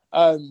 exactly.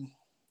 And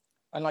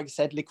like I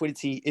said,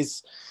 liquidity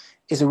is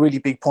a really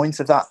big point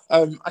of that.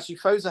 Actually,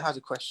 Foza has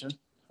a question.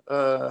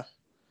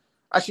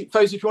 Actually,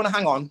 Foza, if you want to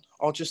hang on,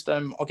 I'll just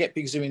I'll get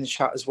Big Zoo in the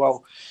chat as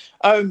well.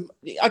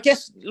 I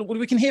guess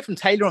we can hear from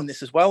Taylor on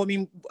this as well. I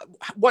mean,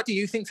 what do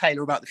you think,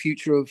 Taylor, about the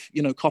future of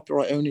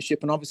copyright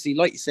ownership? And obviously,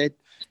 like you said,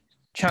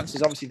 Chance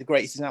is obviously the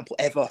greatest example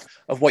ever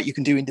of what you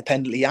can do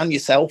independently and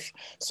yourself.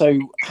 So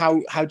how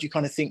do you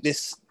kind of think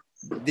this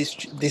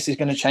is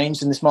going to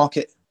change in this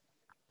market?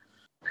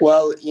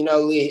 Well,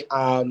 Lee,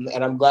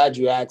 and I'm glad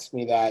you asked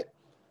me that.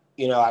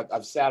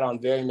 I've sat on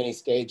very many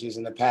stages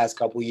in the past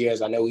couple of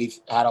years. I know we've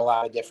had a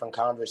lot of different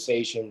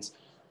conversations,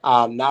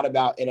 not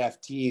about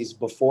NFTs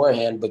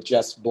beforehand, but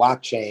just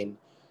blockchain,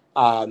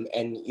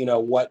 and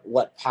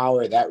what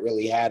power that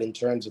really had in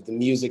terms of the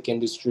music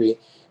industry.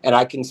 And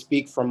I can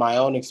speak from my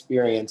own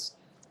experience,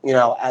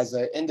 as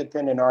an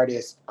independent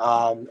artist,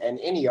 and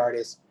any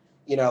artist,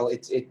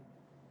 it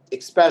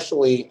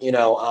especially in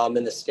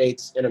the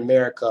States, in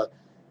America.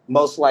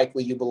 Most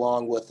likely you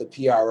belong with a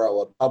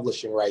PRO, a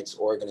publishing rights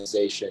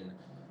organization,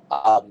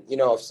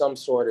 of some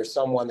sort, or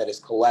someone that is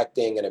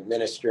collecting and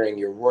administering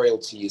your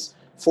royalties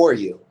for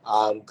you.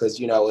 Because,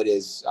 it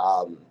is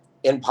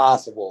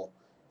impossible,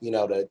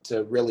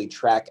 to really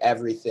track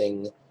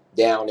everything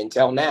down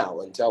until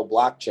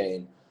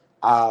blockchain.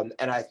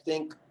 And I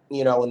think,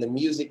 in the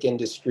music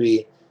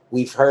industry,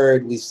 we've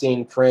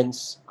seen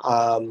Prince,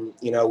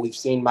 we've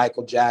seen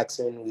Michael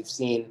Jackson, we've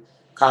seen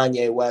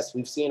Kanye West.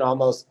 We've seen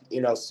almost,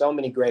 so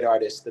many great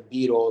artists, the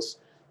Beatles,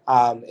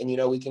 and,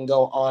 we can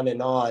go on and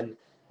on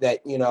that,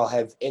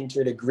 have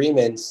entered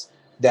agreements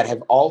that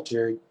have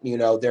altered,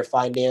 their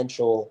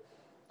financial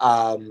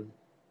ability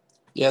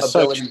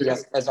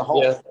as a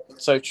whole. Yeah,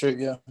 so true,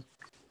 yeah.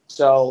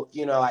 So,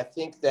 I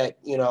think that,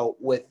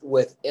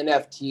 with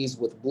NFTs,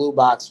 with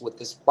Bluebox, with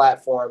this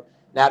platform,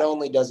 not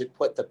only does it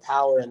put the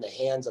power in the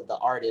hands of the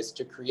artist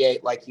to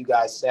create, like you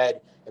guys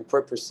said, and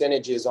put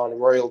percentages on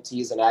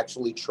royalties and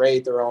actually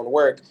trade their own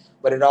work,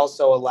 but it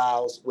also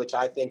allows, which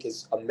I think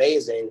is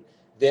amazing,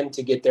 them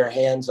to get their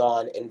hands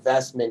on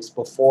investments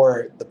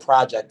before the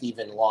project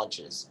even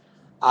launches.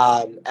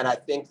 And I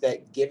think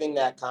that giving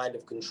that kind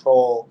of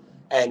control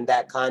and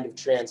that kind of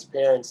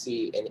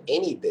transparency in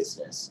any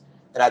business,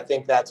 and I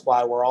think that's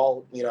why we're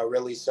all,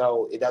 really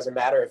it doesn't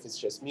matter if it's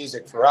just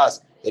music for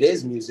us, it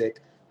is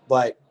music,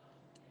 but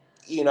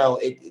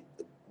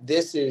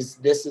this is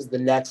the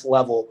next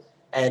level.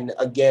 And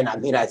again,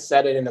 I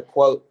said it in a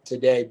quote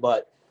today,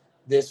 but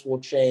this will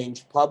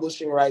change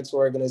publishing rights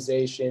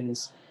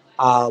organizations,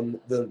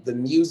 the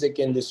music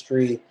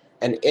industry,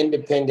 and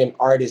independent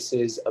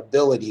artists'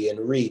 ability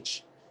and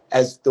reach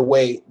as the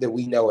way that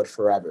we know it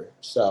forever.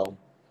 So,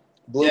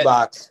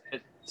 Bluebox,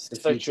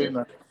 it's so true,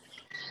 man.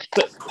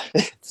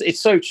 It's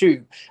so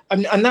true,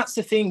 and that's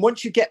the thing.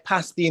 Once you get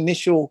past the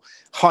initial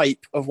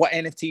hype of what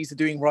NFTs are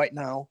doing right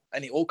now,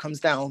 and it all comes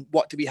down,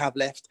 what do we have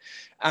left?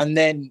 And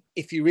then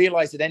if you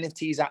realize that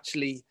NFTs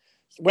actually,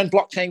 when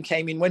blockchain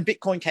came in, when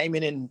Bitcoin came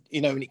in, and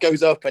and it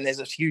goes up, and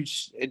there's a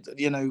huge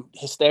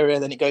hysteria,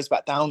 then it goes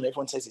back down.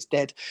 Everyone says it's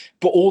dead,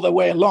 but all the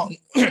way along,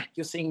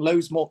 you're seeing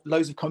loads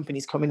of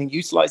companies come in and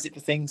utilize it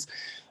for things.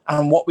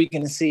 And what we're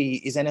going to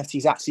see is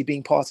NFTs actually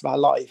being part of our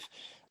life,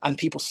 and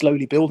people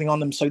slowly building on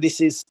them. So this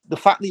is the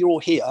fact that you're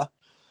all here,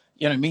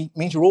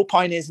 means you're all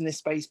pioneers in this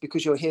space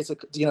because you're here to,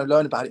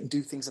 learn about it and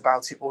do things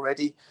about it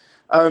already.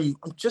 I'm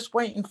just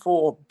waiting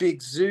for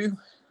Big Zoo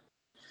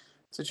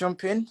to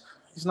jump in.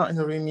 He's not in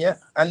the room yet.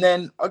 And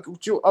then I'll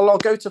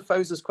go to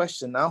Foza's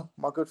question now.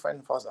 My good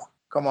friend Foza.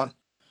 Come on.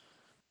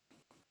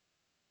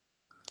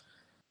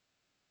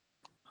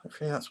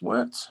 Hopefully that's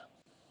worked.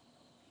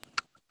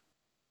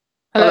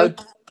 Hello.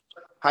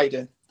 How you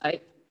doing?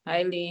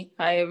 Hi, Lee.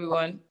 Hi,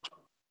 everyone.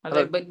 How's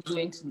Hello. everybody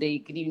doing today?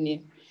 Good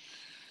evening.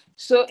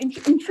 So,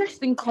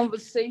 interesting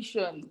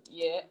conversation.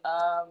 Yeah.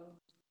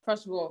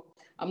 First of all,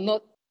 I'm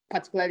not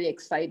particularly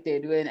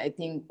excited when I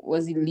think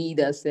was the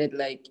leader said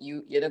like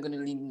you're not going to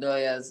lead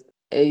lawyers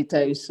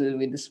anytime soon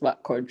with the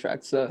smart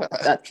contract. So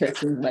that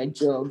threatens my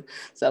job.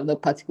 So I'm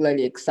not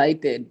particularly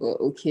excited,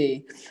 but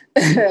okay.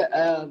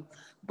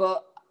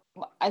 But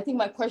I think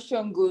my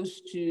question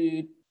goes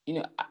to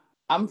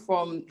I'm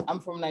from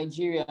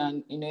Nigeria,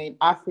 and in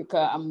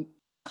Africa I'm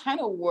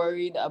kind of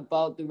worried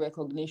about the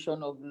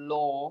recognition of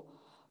law,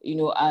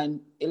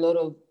 and a lot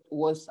of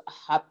what's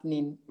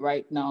happening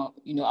right now.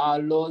 Our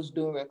laws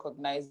don't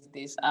recognize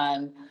this,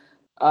 and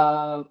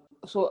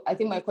so I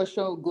think my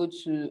question will go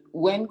to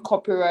when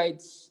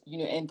copyrights,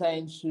 enter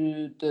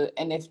into the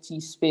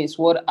NFT space.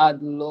 What are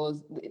the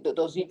laws?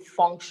 Does it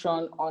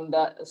function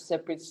under a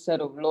separate set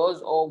of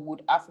laws, or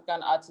would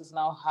African artists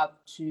now have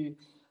to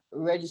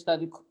register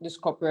this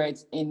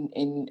copyrights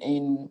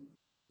in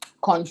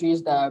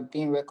countries that are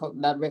being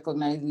that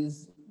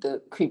recognizes the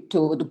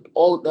crypto,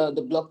 all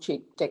the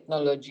blockchain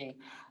technology,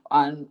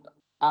 and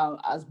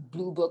as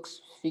Bluebox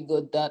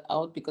figured that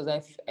out, because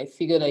I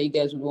figured that you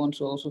guys would want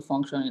to also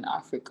function in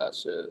Africa.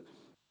 So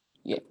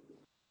yeah.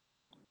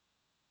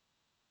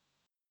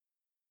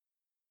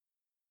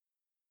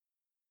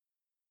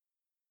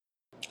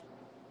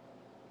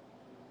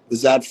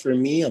 Was that for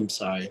me? I'm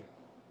sorry.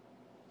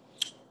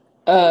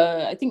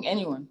 I think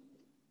anyone.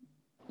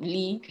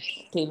 Lee,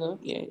 Taylor,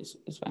 yeah,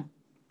 it's fine.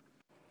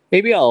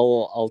 Maybe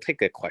I'll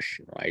take a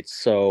question, right?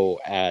 So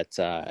at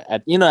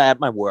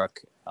my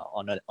work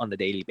on a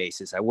daily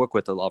basis, I work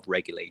with a lot of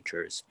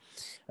regulators,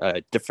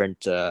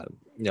 different.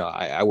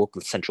 I work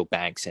with central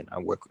banks, and I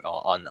work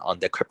on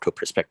the crypto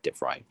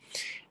perspective, right?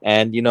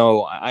 And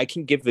I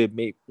can give it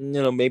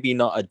maybe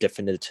not a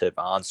definitive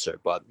answer,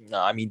 but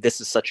I mean, this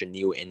is such a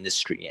new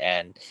industry,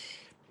 and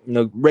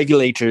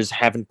regulators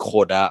haven't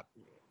caught up.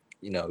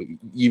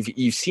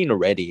 You've seen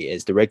already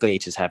is the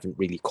regulators haven't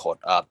really caught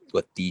up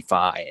with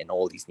DeFi and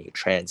all these new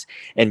trends,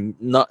 and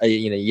not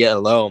yet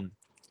alone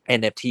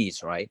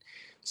NFTs, right?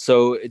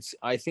 So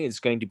I think it's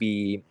going to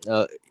be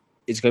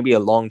a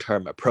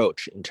long-term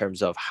approach in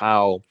terms of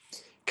how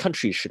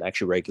countries should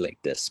actually regulate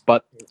this.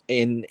 But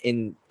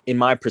in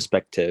my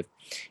perspective,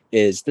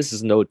 this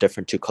is no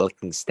different to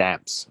collecting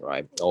stamps,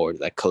 right? Or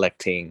like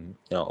collecting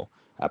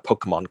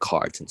Pokemon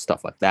cards and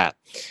stuff like that.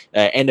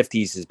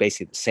 NFTs is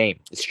basically the same.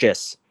 It's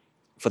just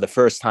for the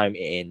first time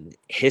in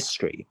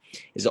history,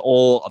 is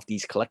all of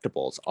these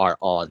collectibles are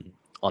on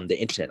the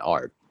internet,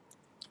 are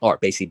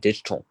basically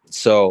digital.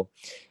 So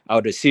I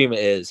would assume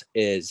is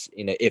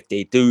if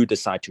they do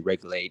decide to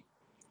regulate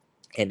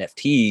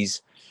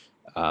NFTs,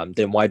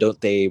 then why don't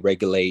they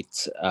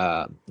regulate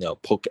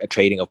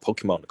trading of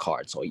Pokemon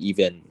cards, or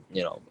even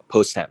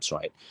post stamps,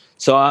 right?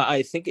 So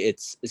I think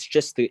it's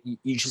just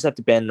you just have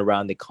to bend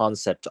around the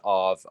concept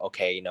of,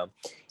 okay,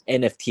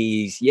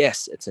 NFTs,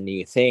 yes, it's a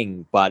new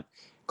thing, but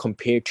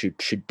compared to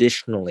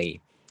traditionally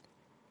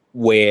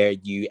where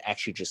you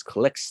actually just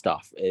collect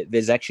stuff,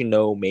 there's actually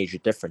no major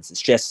difference.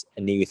 It's just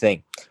a new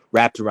thing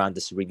wrapped around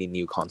this really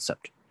new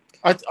concept.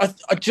 I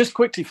just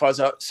quickly,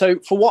 Faza. So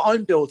for what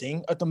I'm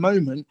building at the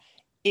moment,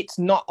 it's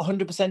not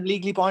 100%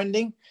 legally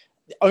binding,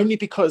 only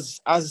because,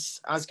 as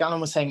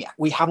Gannon was saying,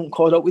 we haven't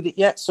caught up with it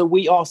yet. So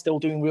we are still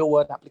doing real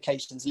world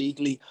applications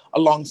legally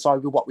alongside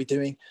with what we're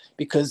doing,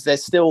 because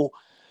there's still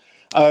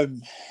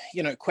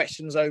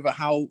questions over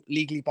how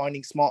legally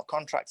binding smart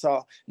contracts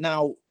are.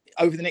 Now,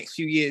 over the next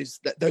few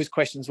years, those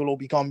questions will all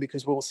be gone,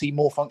 because we'll see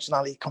more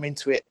functionality come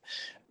into it.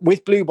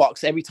 With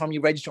Bluebox, every time you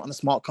register on a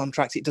smart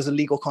contract, it does a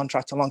legal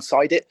contract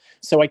alongside it.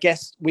 So I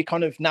guess we're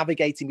kind of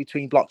navigating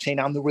between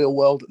blockchain and the real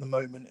world at the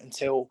moment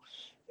until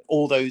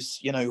all those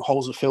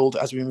holes are filled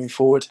as we move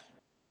forward.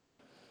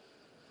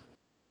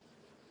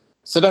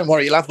 So don't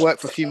worry, you'll have work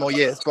for a few more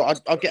years,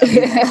 but I'll get a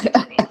new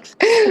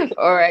one.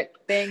 All right,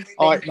 thanks.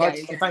 All right,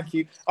 guys. thank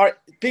you. All right,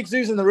 Big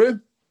Zoo's in the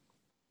room.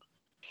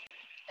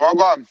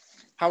 Well, on.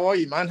 How are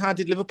you, man? How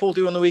did Liverpool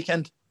do on the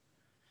weekend?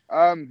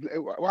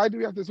 Why do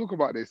we have to talk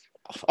about this?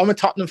 I'm a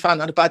Tottenham fan.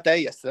 I had a bad day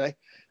yesterday.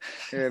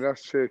 Yeah,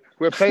 that's true.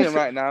 We're playing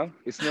right now.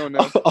 It's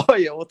 0-0. Oh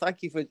yeah, well,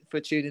 thank you for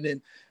tuning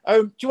in.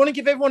 Do you want to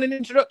give everyone an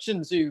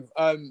introduction to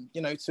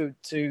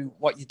to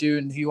what you do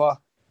and who you are?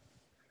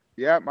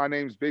 Yeah, my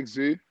name's Big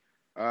Zoo,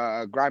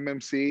 Grime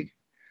MC.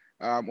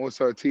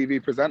 Also a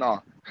TV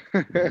presenter,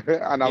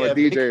 and I'm a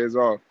DJ as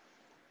well.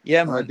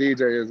 Yeah, man. I'm a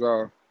DJ as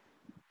well.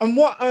 And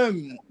what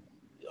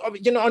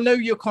I know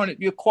you're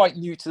quite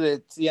new to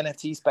the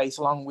NFT space,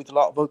 along with a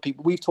lot of other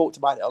people. We've talked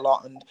about it a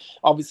lot, and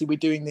obviously we're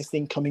doing this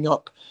thing coming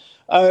up.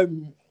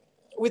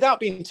 Without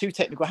being too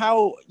technical,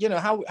 how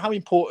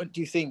important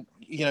do you think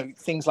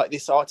things like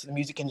this are to the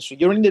music industry?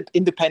 You're an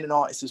independent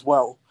artist as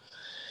well.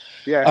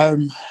 Yeah.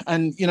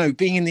 And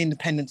being in the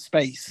independent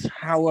space,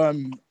 how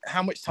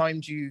much time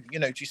do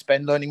you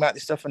spend learning about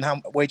this stuff, and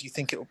where do you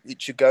think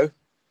it should go?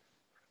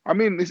 I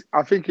mean,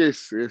 I think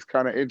it's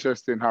kind of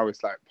interesting how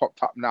it's like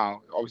popped up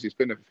now. Obviously, it's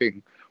been a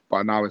thing,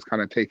 but now it's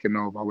kind of taken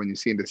over when you're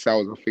seeing the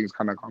sales of things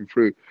kind of come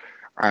through.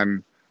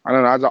 And I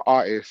don't know, as an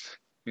artist,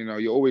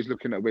 you're always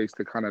looking at ways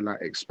to kind of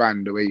like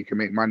expand the way you can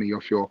make money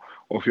off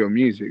your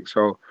music.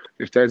 So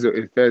if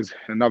there's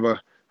another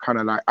kind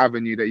of like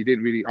avenue that you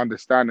didn't really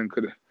understand and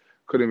couldn't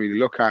really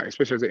look at,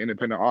 especially as an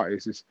independent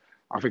artist,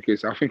 I think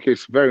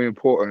it's very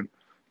important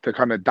to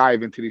kind of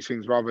dive into these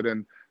things rather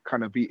than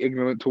kind of be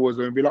ignorant towards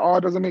them and be like, oh,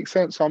 it doesn't make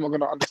sense, so I'm not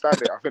going to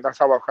understand it. I think that's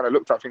how I've kind of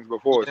looked at things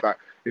before. It's like,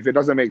 if it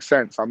doesn't make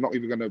sense, I'm not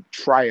even going to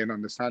try and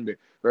understand it.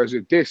 Whereas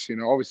with this,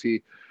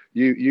 obviously,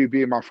 you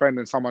being my friend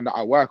and someone that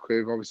I work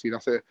with, obviously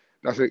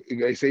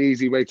it's an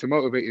easy way to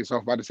motivate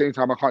yourself. But at the same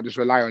time, I can't just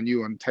rely on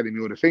you and telling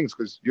me all the things,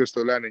 because you're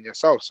still learning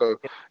yourself. So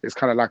it's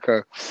kind of like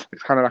a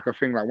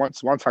thing. Like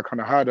once I kind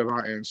of heard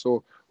about it and saw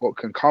what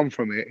can come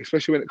from it,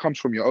 especially when it comes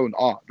from your own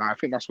art. Now, I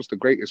think that's what's the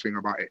greatest thing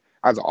about it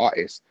as an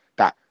artist,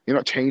 that you're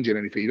not changing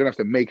anything. You don't have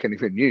to make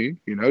anything new.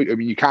 I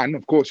mean, you can,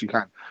 of course you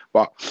can,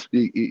 but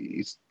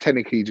it's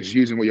technically just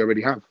using what you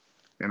already have.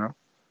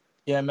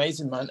 Yeah,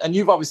 amazing, man. And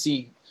you've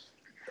obviously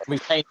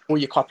retained all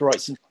your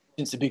copyrights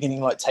since the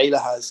beginning, like Taylor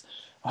has.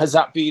 Has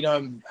that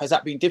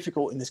been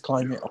difficult in this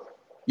climate?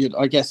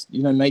 I guess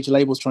major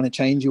labels trying to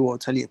change you or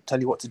tell you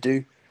what to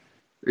do.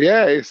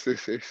 Yeah, it's.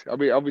 I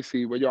mean,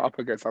 obviously, when you're up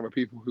against other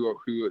people who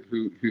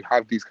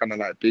have these kind of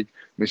like big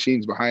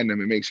machines behind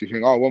them, it makes you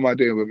think, oh, what am I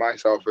doing with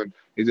myself, and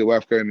is it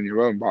worth going on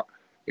your own? But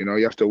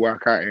you have to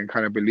work at it and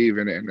kind of believe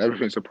in it, and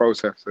everything's a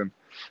process, and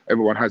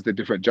everyone has their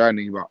different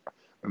journey. But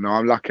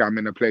I'm lucky. I'm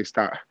in a place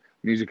that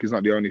music is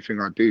not the only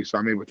thing I do, so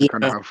I'm able to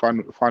kind of have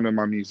fun with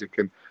my music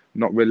and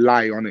not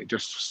rely on it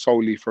just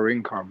solely for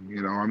income.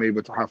 I'm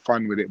able to have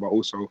fun with it, but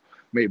also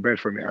make bread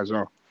from it as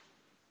well.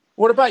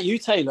 What about you,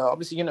 Taylor?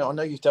 Obviously, I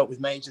know you've dealt with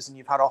majors and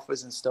you've had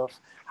offers and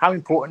stuff. How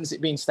important is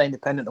it being stay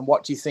independent, and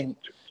what do you think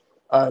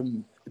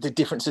the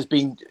difference has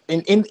been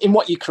in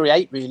what you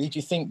create, really? Do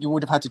you think you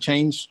would have had to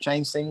change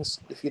things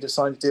if you'd have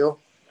signed a deal?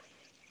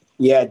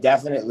 Yeah,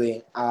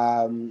 definitely.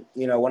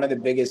 One of the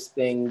biggest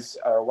things,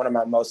 or one of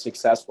my most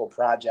successful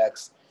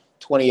projects,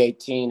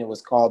 2018, it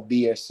was called Be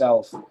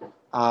Yourself.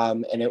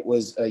 And it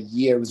was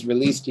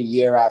released a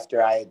year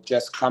after I had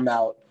just come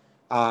out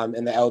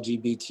in the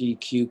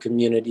LGBTQ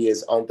community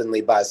as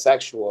openly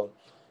bisexual.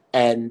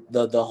 And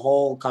the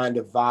whole kind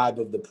of vibe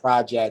of the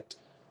project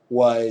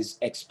was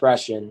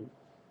expression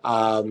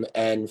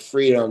and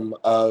freedom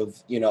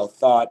of,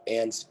 thought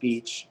and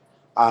speech,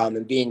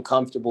 and being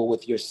comfortable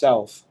with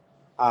yourself.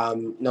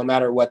 No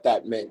matter what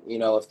that meant,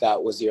 if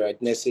that was your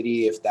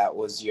ethnicity, if that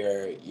was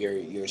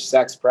your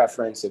sex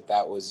preference, if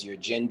that was your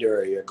gender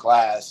or your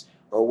class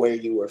or where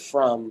you were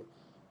from.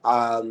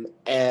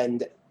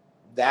 And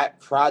that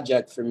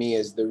project for me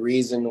is the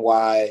reason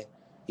why,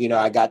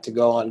 I got to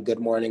go on Good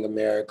Morning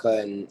America,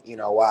 and,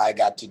 why I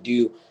got to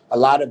do a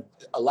lot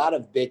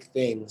of big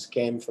things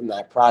came from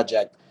that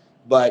project.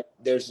 But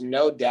there's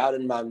no doubt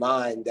in my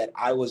mind that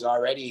I was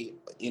already,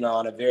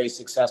 on a very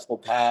successful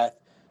path.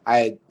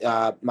 I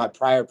my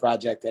prior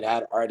project that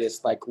had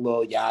artists like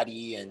Lil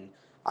Yachty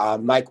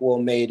and Mike Will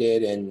Made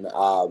It, and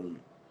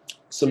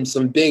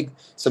some big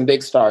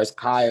stars,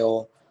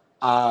 Kyle.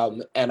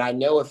 And I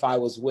know if I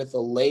was with a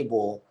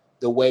label,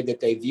 the way that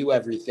they view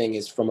everything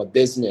is from a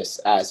business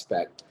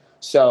aspect.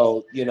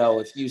 So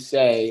if you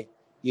say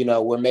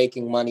we're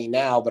making money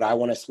now, but I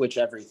want to switch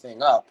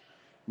everything up,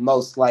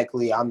 most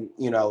likely I'm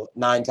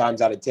 9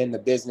 times out of 10 the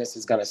business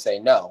is going to say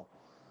no.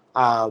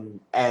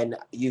 And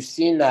you've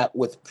seen that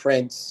with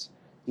Prince,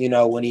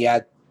 when he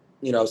had,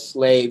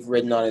 slave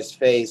written on his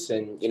face,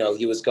 and,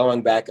 he was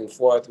going back and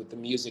forth with the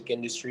music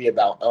industry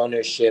about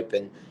ownership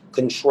and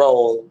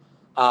control.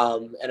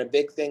 And a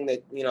big thing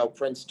that,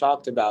 Prince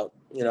talked about,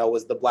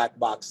 was the black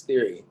box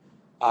theory,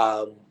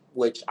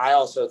 which I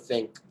also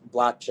think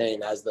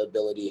blockchain has the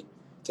ability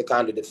to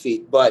kind of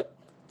defeat. But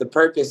the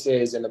purpose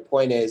is, and the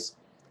point is,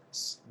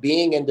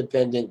 being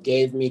independent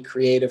gave me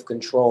creative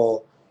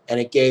control, and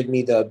it gave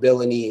me the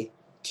ability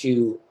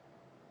to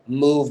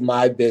move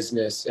my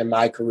business and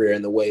my career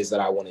in the ways that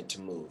I wanted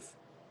to move.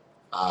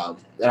 And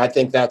I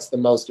think that's the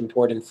most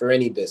important for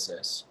any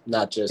business,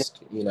 not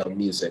just,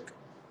 music.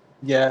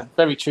 Yeah,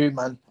 very true,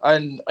 man.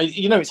 And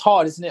it's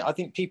hard, isn't it? I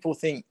think people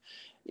think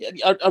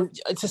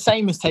it's the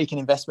same as taking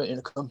investment in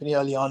a company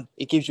early on.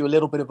 It gives you a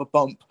little bit of a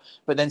bump,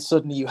 but then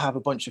suddenly you have a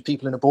bunch of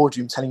people in a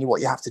boardroom telling you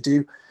what you have to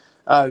do.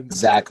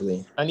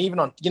 Exactly. And even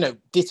on,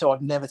 ditto,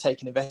 I've never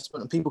taken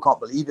investment, and people can't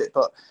believe it,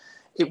 but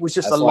it was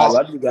just That's a why lot.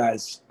 I love you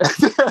guys.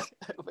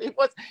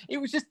 It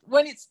was just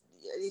when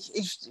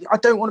I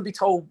don't want to be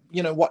told,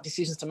 what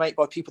decisions to make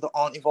by people that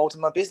aren't involved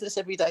in my business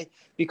every day,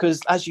 because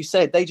as you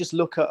said, they just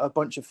look at a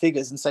bunch of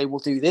figures and say, we'll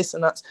do this.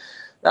 And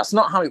that's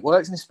not how it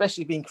works. And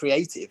especially being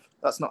creative,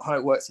 that's not how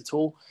it works at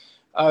all.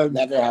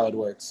 Never how it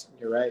works.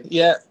 You're right.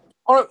 Yeah.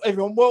 All right,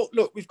 everyone. Well,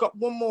 look, we've got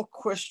one more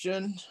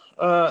question.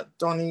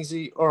 Don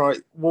Easy. All right.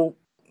 Well,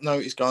 no,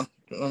 he's gone.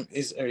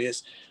 There he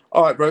is.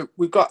 All right, bro.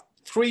 We've got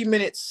 3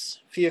 minutes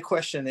for your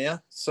question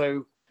here.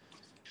 So,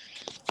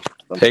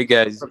 Hey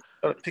guys.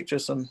 got a picture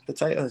of some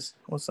potatoes.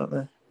 What's that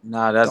there?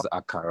 Nah, that's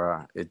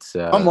akara. It's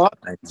What?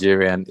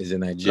 Nigerian. Is a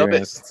Love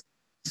Nigerian it.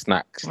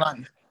 snack.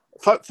 Man.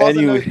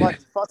 Anyway,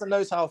 Father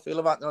knows how I feel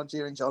about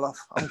Nigerian jollof.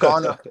 I'm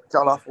Ghana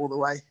jollof all the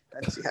way,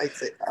 and she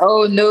hates it.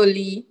 Oh no,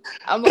 Lee.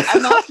 I'm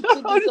about to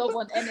put this up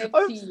on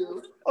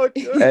NFT.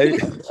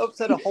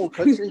 Upset a whole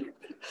country.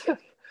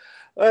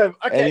 Okay.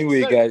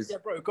 anyway, So, guys. yeah,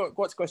 bro.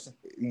 What's the question?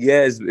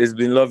 Yes, it's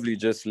been lovely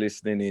just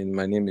listening in.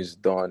 My name is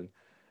Don.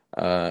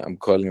 I'm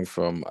calling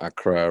from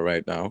Accra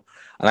right now,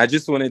 and I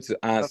just wanted to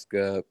ask.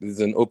 This is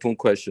an open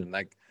question.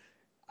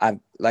 If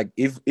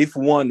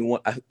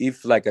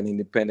like an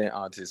independent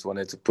artist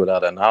wanted to put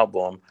out an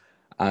album,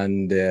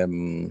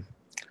 and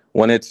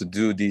wanted to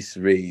do this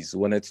raise,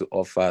 wanted to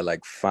offer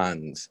like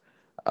fans,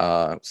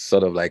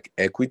 sort of like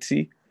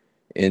equity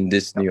in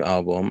this new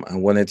album,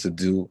 and wanted to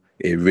do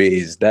a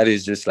raise that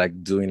is just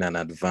like doing an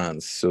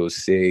advance. So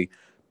say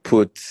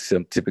put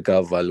some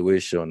typical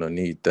valuation on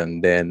it,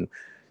 and then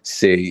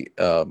say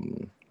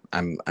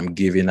I'm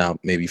giving out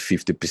maybe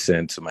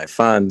 50% to my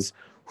fans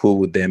who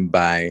would then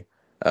buy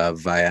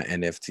via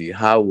NFT.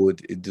 How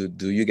would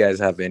do you guys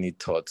have any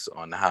thoughts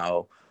on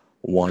how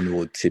one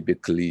would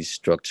typically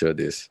structure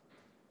this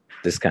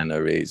kind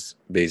of raise,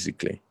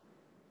 basically?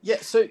 Yeah,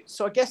 so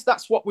I guess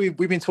that's what we've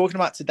been talking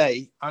about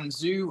today. And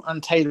Zoo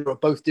and Taylor are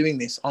both doing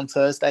this on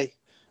Thursday,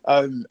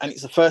 and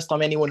it's the first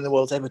time anyone in the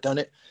world's ever done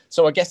it.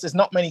 So I guess there's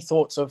not many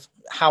thoughts of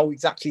how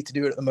exactly to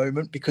do it at the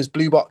moment, because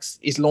Bluebox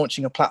is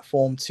launching a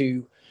platform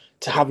to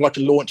have like a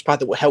launch pad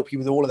that will help you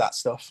with all of that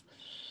stuff.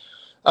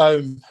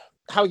 How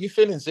are you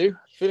feeling, Zoo?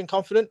 Feeling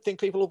confident? Think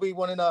people will be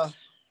wanting to?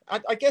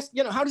 I guess,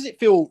 how does it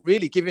feel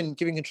really giving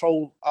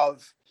control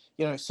of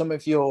some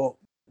of your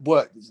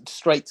work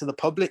straight to the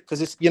public,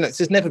 because it's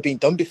never been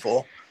done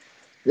before.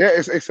 Yeah,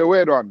 it's a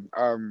weird one.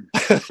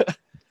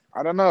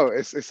 I don't know.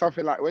 It's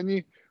something like when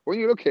you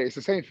look at it, it's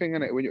the same thing,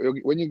 isn't it?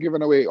 When you're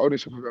giving away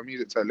ownership of your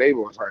music to a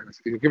label or something,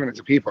 you're giving it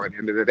to people at the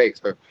end of the day.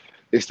 So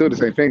it's still the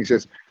same thing. It's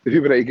just the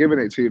people that you're giving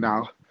it to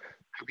now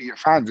could be your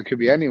fans. It could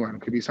be anyone.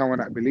 It could be someone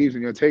that believes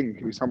in your thing. It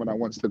could be someone that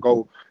wants to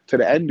go to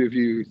the end of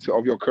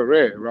your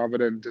career, rather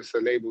than just a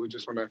label who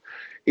just want to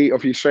eat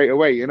off you straight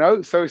away.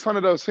 So it's one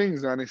of those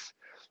things, and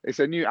it's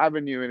a new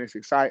avenue, and it's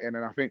exciting.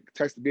 And I think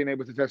being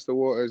able to test the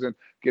waters and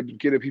give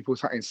the people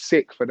something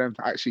sick for them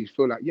to actually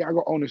feel like, yeah, I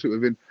got ownership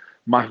within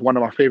one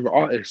of my favorite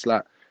artists.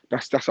 Like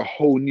that's a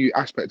whole new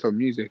aspect of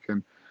music,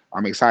 and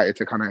I'm excited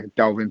to kind of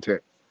delve into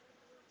it.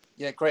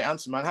 Yeah, great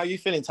answer, man. How are you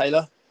feeling,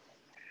 Taylor?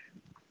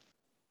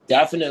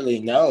 Definitely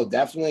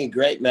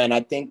great, man.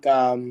 I think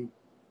I'd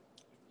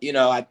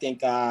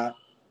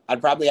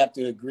probably have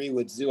to agree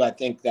with Zoo. I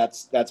think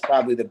that's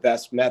probably the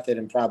best method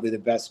and probably the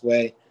best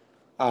way,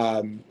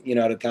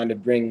 to kind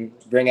of bring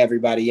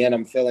everybody in.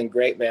 I'm feeling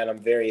great, man. I'm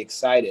very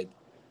excited.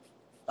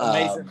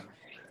 Amazing.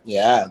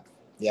 Yeah.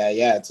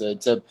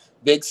 It's a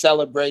big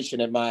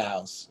celebration at my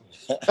house.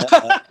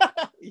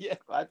 Yeah,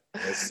 man.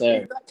 Yes,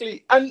 sir.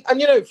 Exactly. And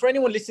for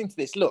anyone listening to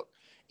this, look,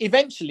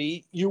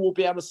 eventually you will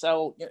be able to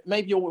sell,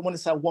 maybe you'll want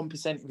to sell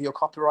 1% of your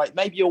copyright,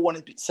 maybe you'll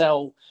want to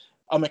sell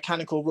a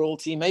mechanical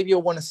royalty, maybe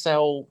you'll want to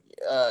sell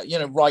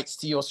rights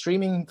to your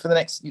streaming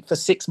for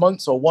 6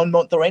 months or 1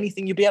 month or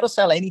anything. You'll be able to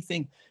sell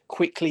anything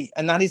quickly,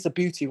 and that is the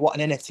beauty of what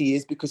an NFT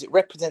is, because it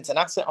represents an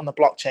asset on the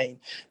blockchain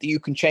that you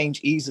can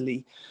change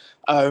easily,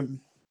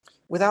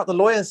 without the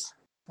lawyers.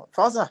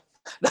 Faza.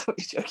 No,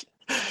 he's joking.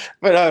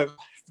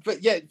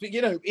 But yeah,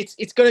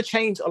 it's going to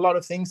change a lot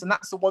of things, and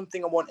that's the one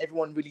thing I want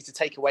everyone really to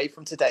take away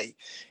from today,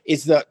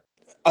 is that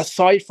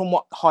aside from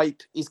what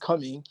hype is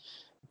coming,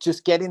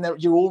 just get in there.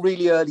 You're all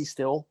really early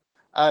still,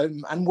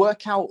 and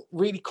work out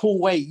really cool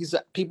ways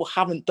that people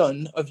haven't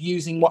done of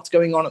using what's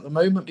going on at the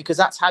moment, because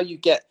that's how you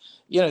get,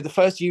 the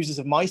first users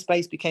of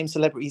MySpace became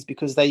celebrities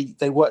because they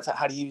worked out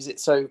how to use it.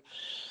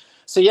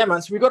 So yeah,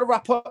 man. So we've got to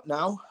wrap up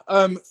now.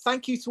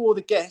 Thank you to all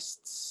the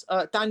guests.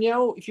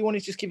 Danielle, if you want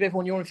to just give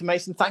everyone your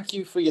information. Thank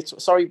you for your.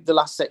 Sorry, the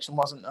last section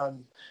wasn't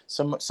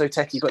so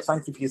techie, but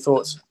thank you for your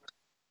thoughts.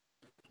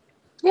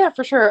 Yeah,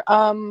 for sure.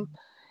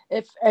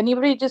 If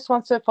anybody just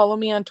wants to follow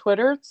me on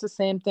Twitter, it's the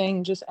same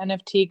thing, just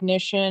NFT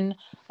Ignition.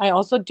 I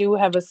also do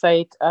have a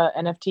site,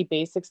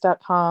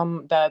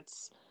 nftbasics.com,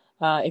 that's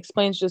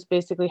explains just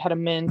basically how to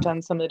mint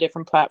on some of the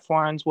different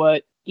platforms,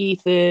 what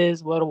ETH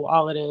is, what a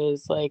wallet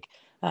is,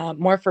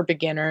 more for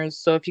beginners.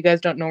 So if you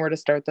guys don't know where to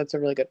start, that's a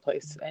really good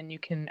place. And you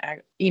can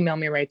email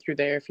me right through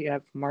there if you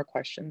have more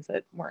questions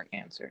that weren't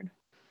answered.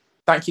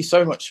 Thank you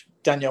so much,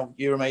 Danielle.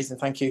 You're amazing.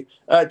 Thank you.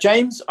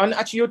 James, and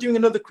actually you're doing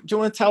another, do you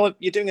want to tell,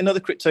 you're doing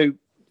another crypto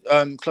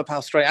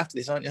clubhouse straight after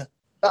this, aren't you?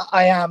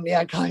 I am,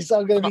 yeah, guys.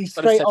 I'm going to be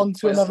straight on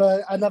to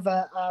another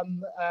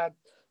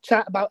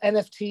chat about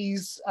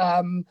NFTs,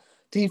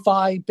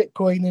 DeFi,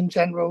 Bitcoin in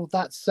general.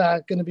 That's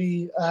going to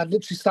be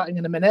literally starting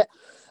in a minute.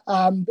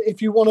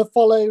 If you want to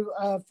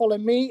follow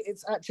me,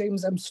 it's at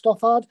James M.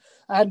 Stoffard.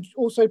 And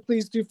also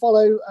please do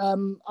follow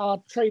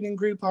our training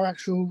group, our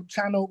actual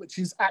channel, which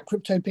is at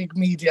CryptoPig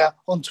Media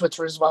on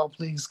Twitter as well,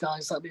 please,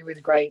 guys. That'd be really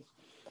great.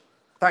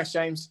 Thanks,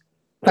 James.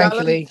 Thank you,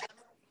 Lee.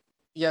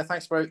 Yeah,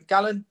 thanks, bro.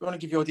 Galen, you want to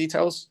give your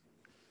details?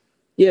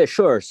 Yeah,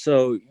 sure.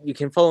 So you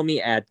can follow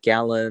me at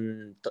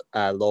Galen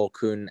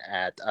Lolkun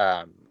at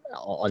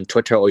on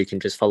Twitter, or you can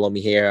just follow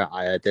me here.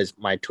 There's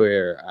my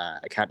Twitter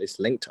account is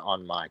linked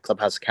on my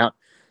Clubhouse account.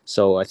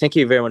 So thank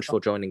you very much for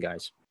joining,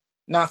 guys.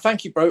 Nah,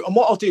 thank you, bro. And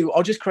what I'll do,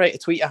 I'll just create a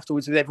tweet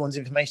afterwards with everyone's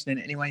information in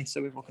it anyway, so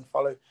everyone can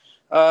follow.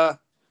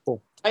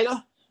 Cool.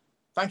 Taylor,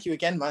 thank you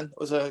again, man. It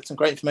was some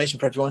great information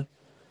for everyone.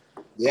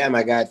 Yeah,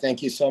 my guy.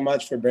 Thank you so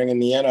much for bringing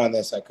me in on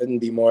this. I couldn't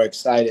be more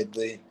excited,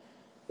 Lee.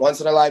 Once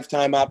in a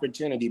lifetime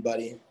opportunity,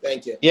 buddy.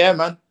 Thank you. Yeah,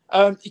 man.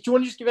 Do you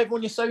want to just give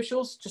everyone your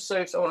socials, just so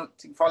if someone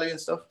can follow you and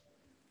stuff?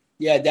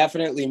 Yeah,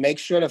 definitely. Make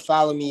sure to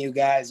follow me, you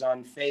guys,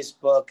 on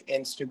Facebook,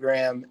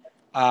 Instagram,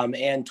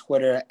 and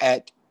Twitter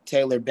at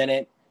Taylor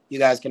Bennett. You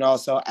guys can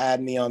also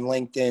add me on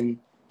LinkedIn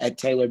at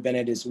Taylor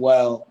Bennett as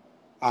well.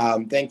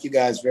 Thank you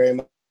guys very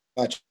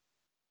much.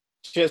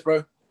 Cheers,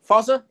 bro.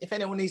 Fozza, if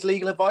anyone needs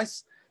legal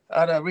advice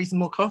at a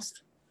reasonable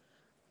cost.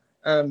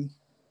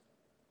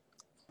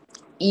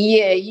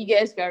 Yeah, you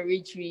guys can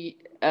reach me,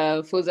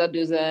 Foza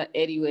Doza,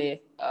 anywhere,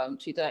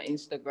 Twitter,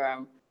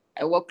 Instagram.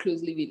 I work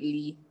closely with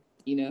Lee,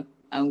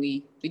 and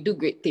we do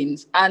great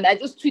things. And I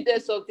just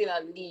tweeted something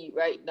at Lee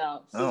right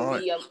now. So all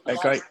right. Lee,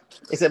 Great.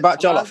 Is it about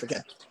Jollof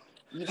again?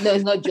 No,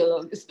 it's not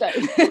Jollof this time.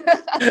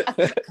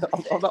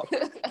 I'm not.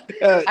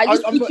 I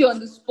just put you on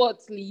the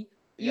spot, Lee.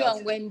 You Yeah,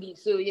 and Wendy.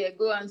 So yeah,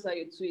 go answer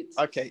your tweets.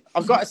 Okay.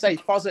 I've got to say,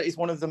 Fozza is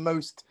one of the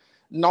most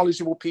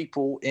knowledgeable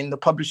people in the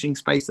publishing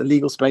space, the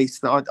legal space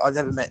that I've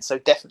ever met. So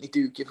definitely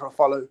do give her a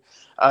follow.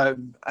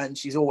 And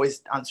she's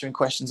always answering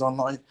questions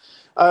online.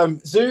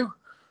 Zoo,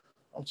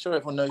 I'm sure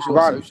everyone knows your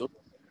social.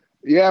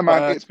 Yeah,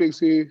 man. It Speaks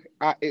Zoo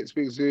at It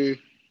Speaks Zoo.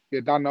 You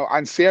don't know.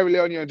 And Sierra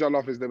Leone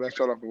jollof is the best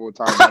jollof of all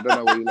time. I don't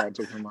know what you like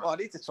talking about. Oh, I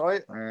need to try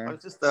it.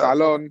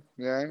 Salon.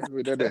 Yeah,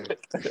 we did it.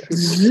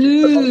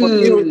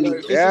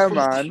 Zoo. Yeah,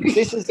 man.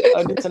 This is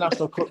an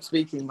international cook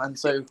speaking, man.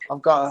 So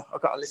I've got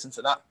to listen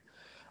to that.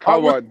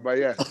 Come on, but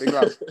yeah, big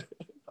love.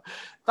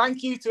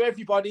 Thank you to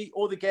everybody,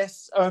 all the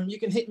guests. You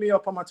can hit me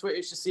up on my Twitter.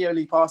 It's just CEO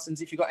Lee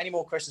Parsons. If you've got any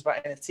more questions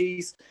about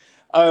NFTs.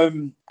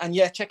 And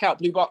yeah, check out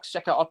Bluebox,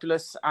 check out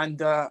Oculus.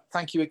 And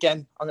thank you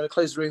again. I'm going to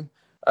close the room.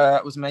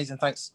 It was amazing. Thanks.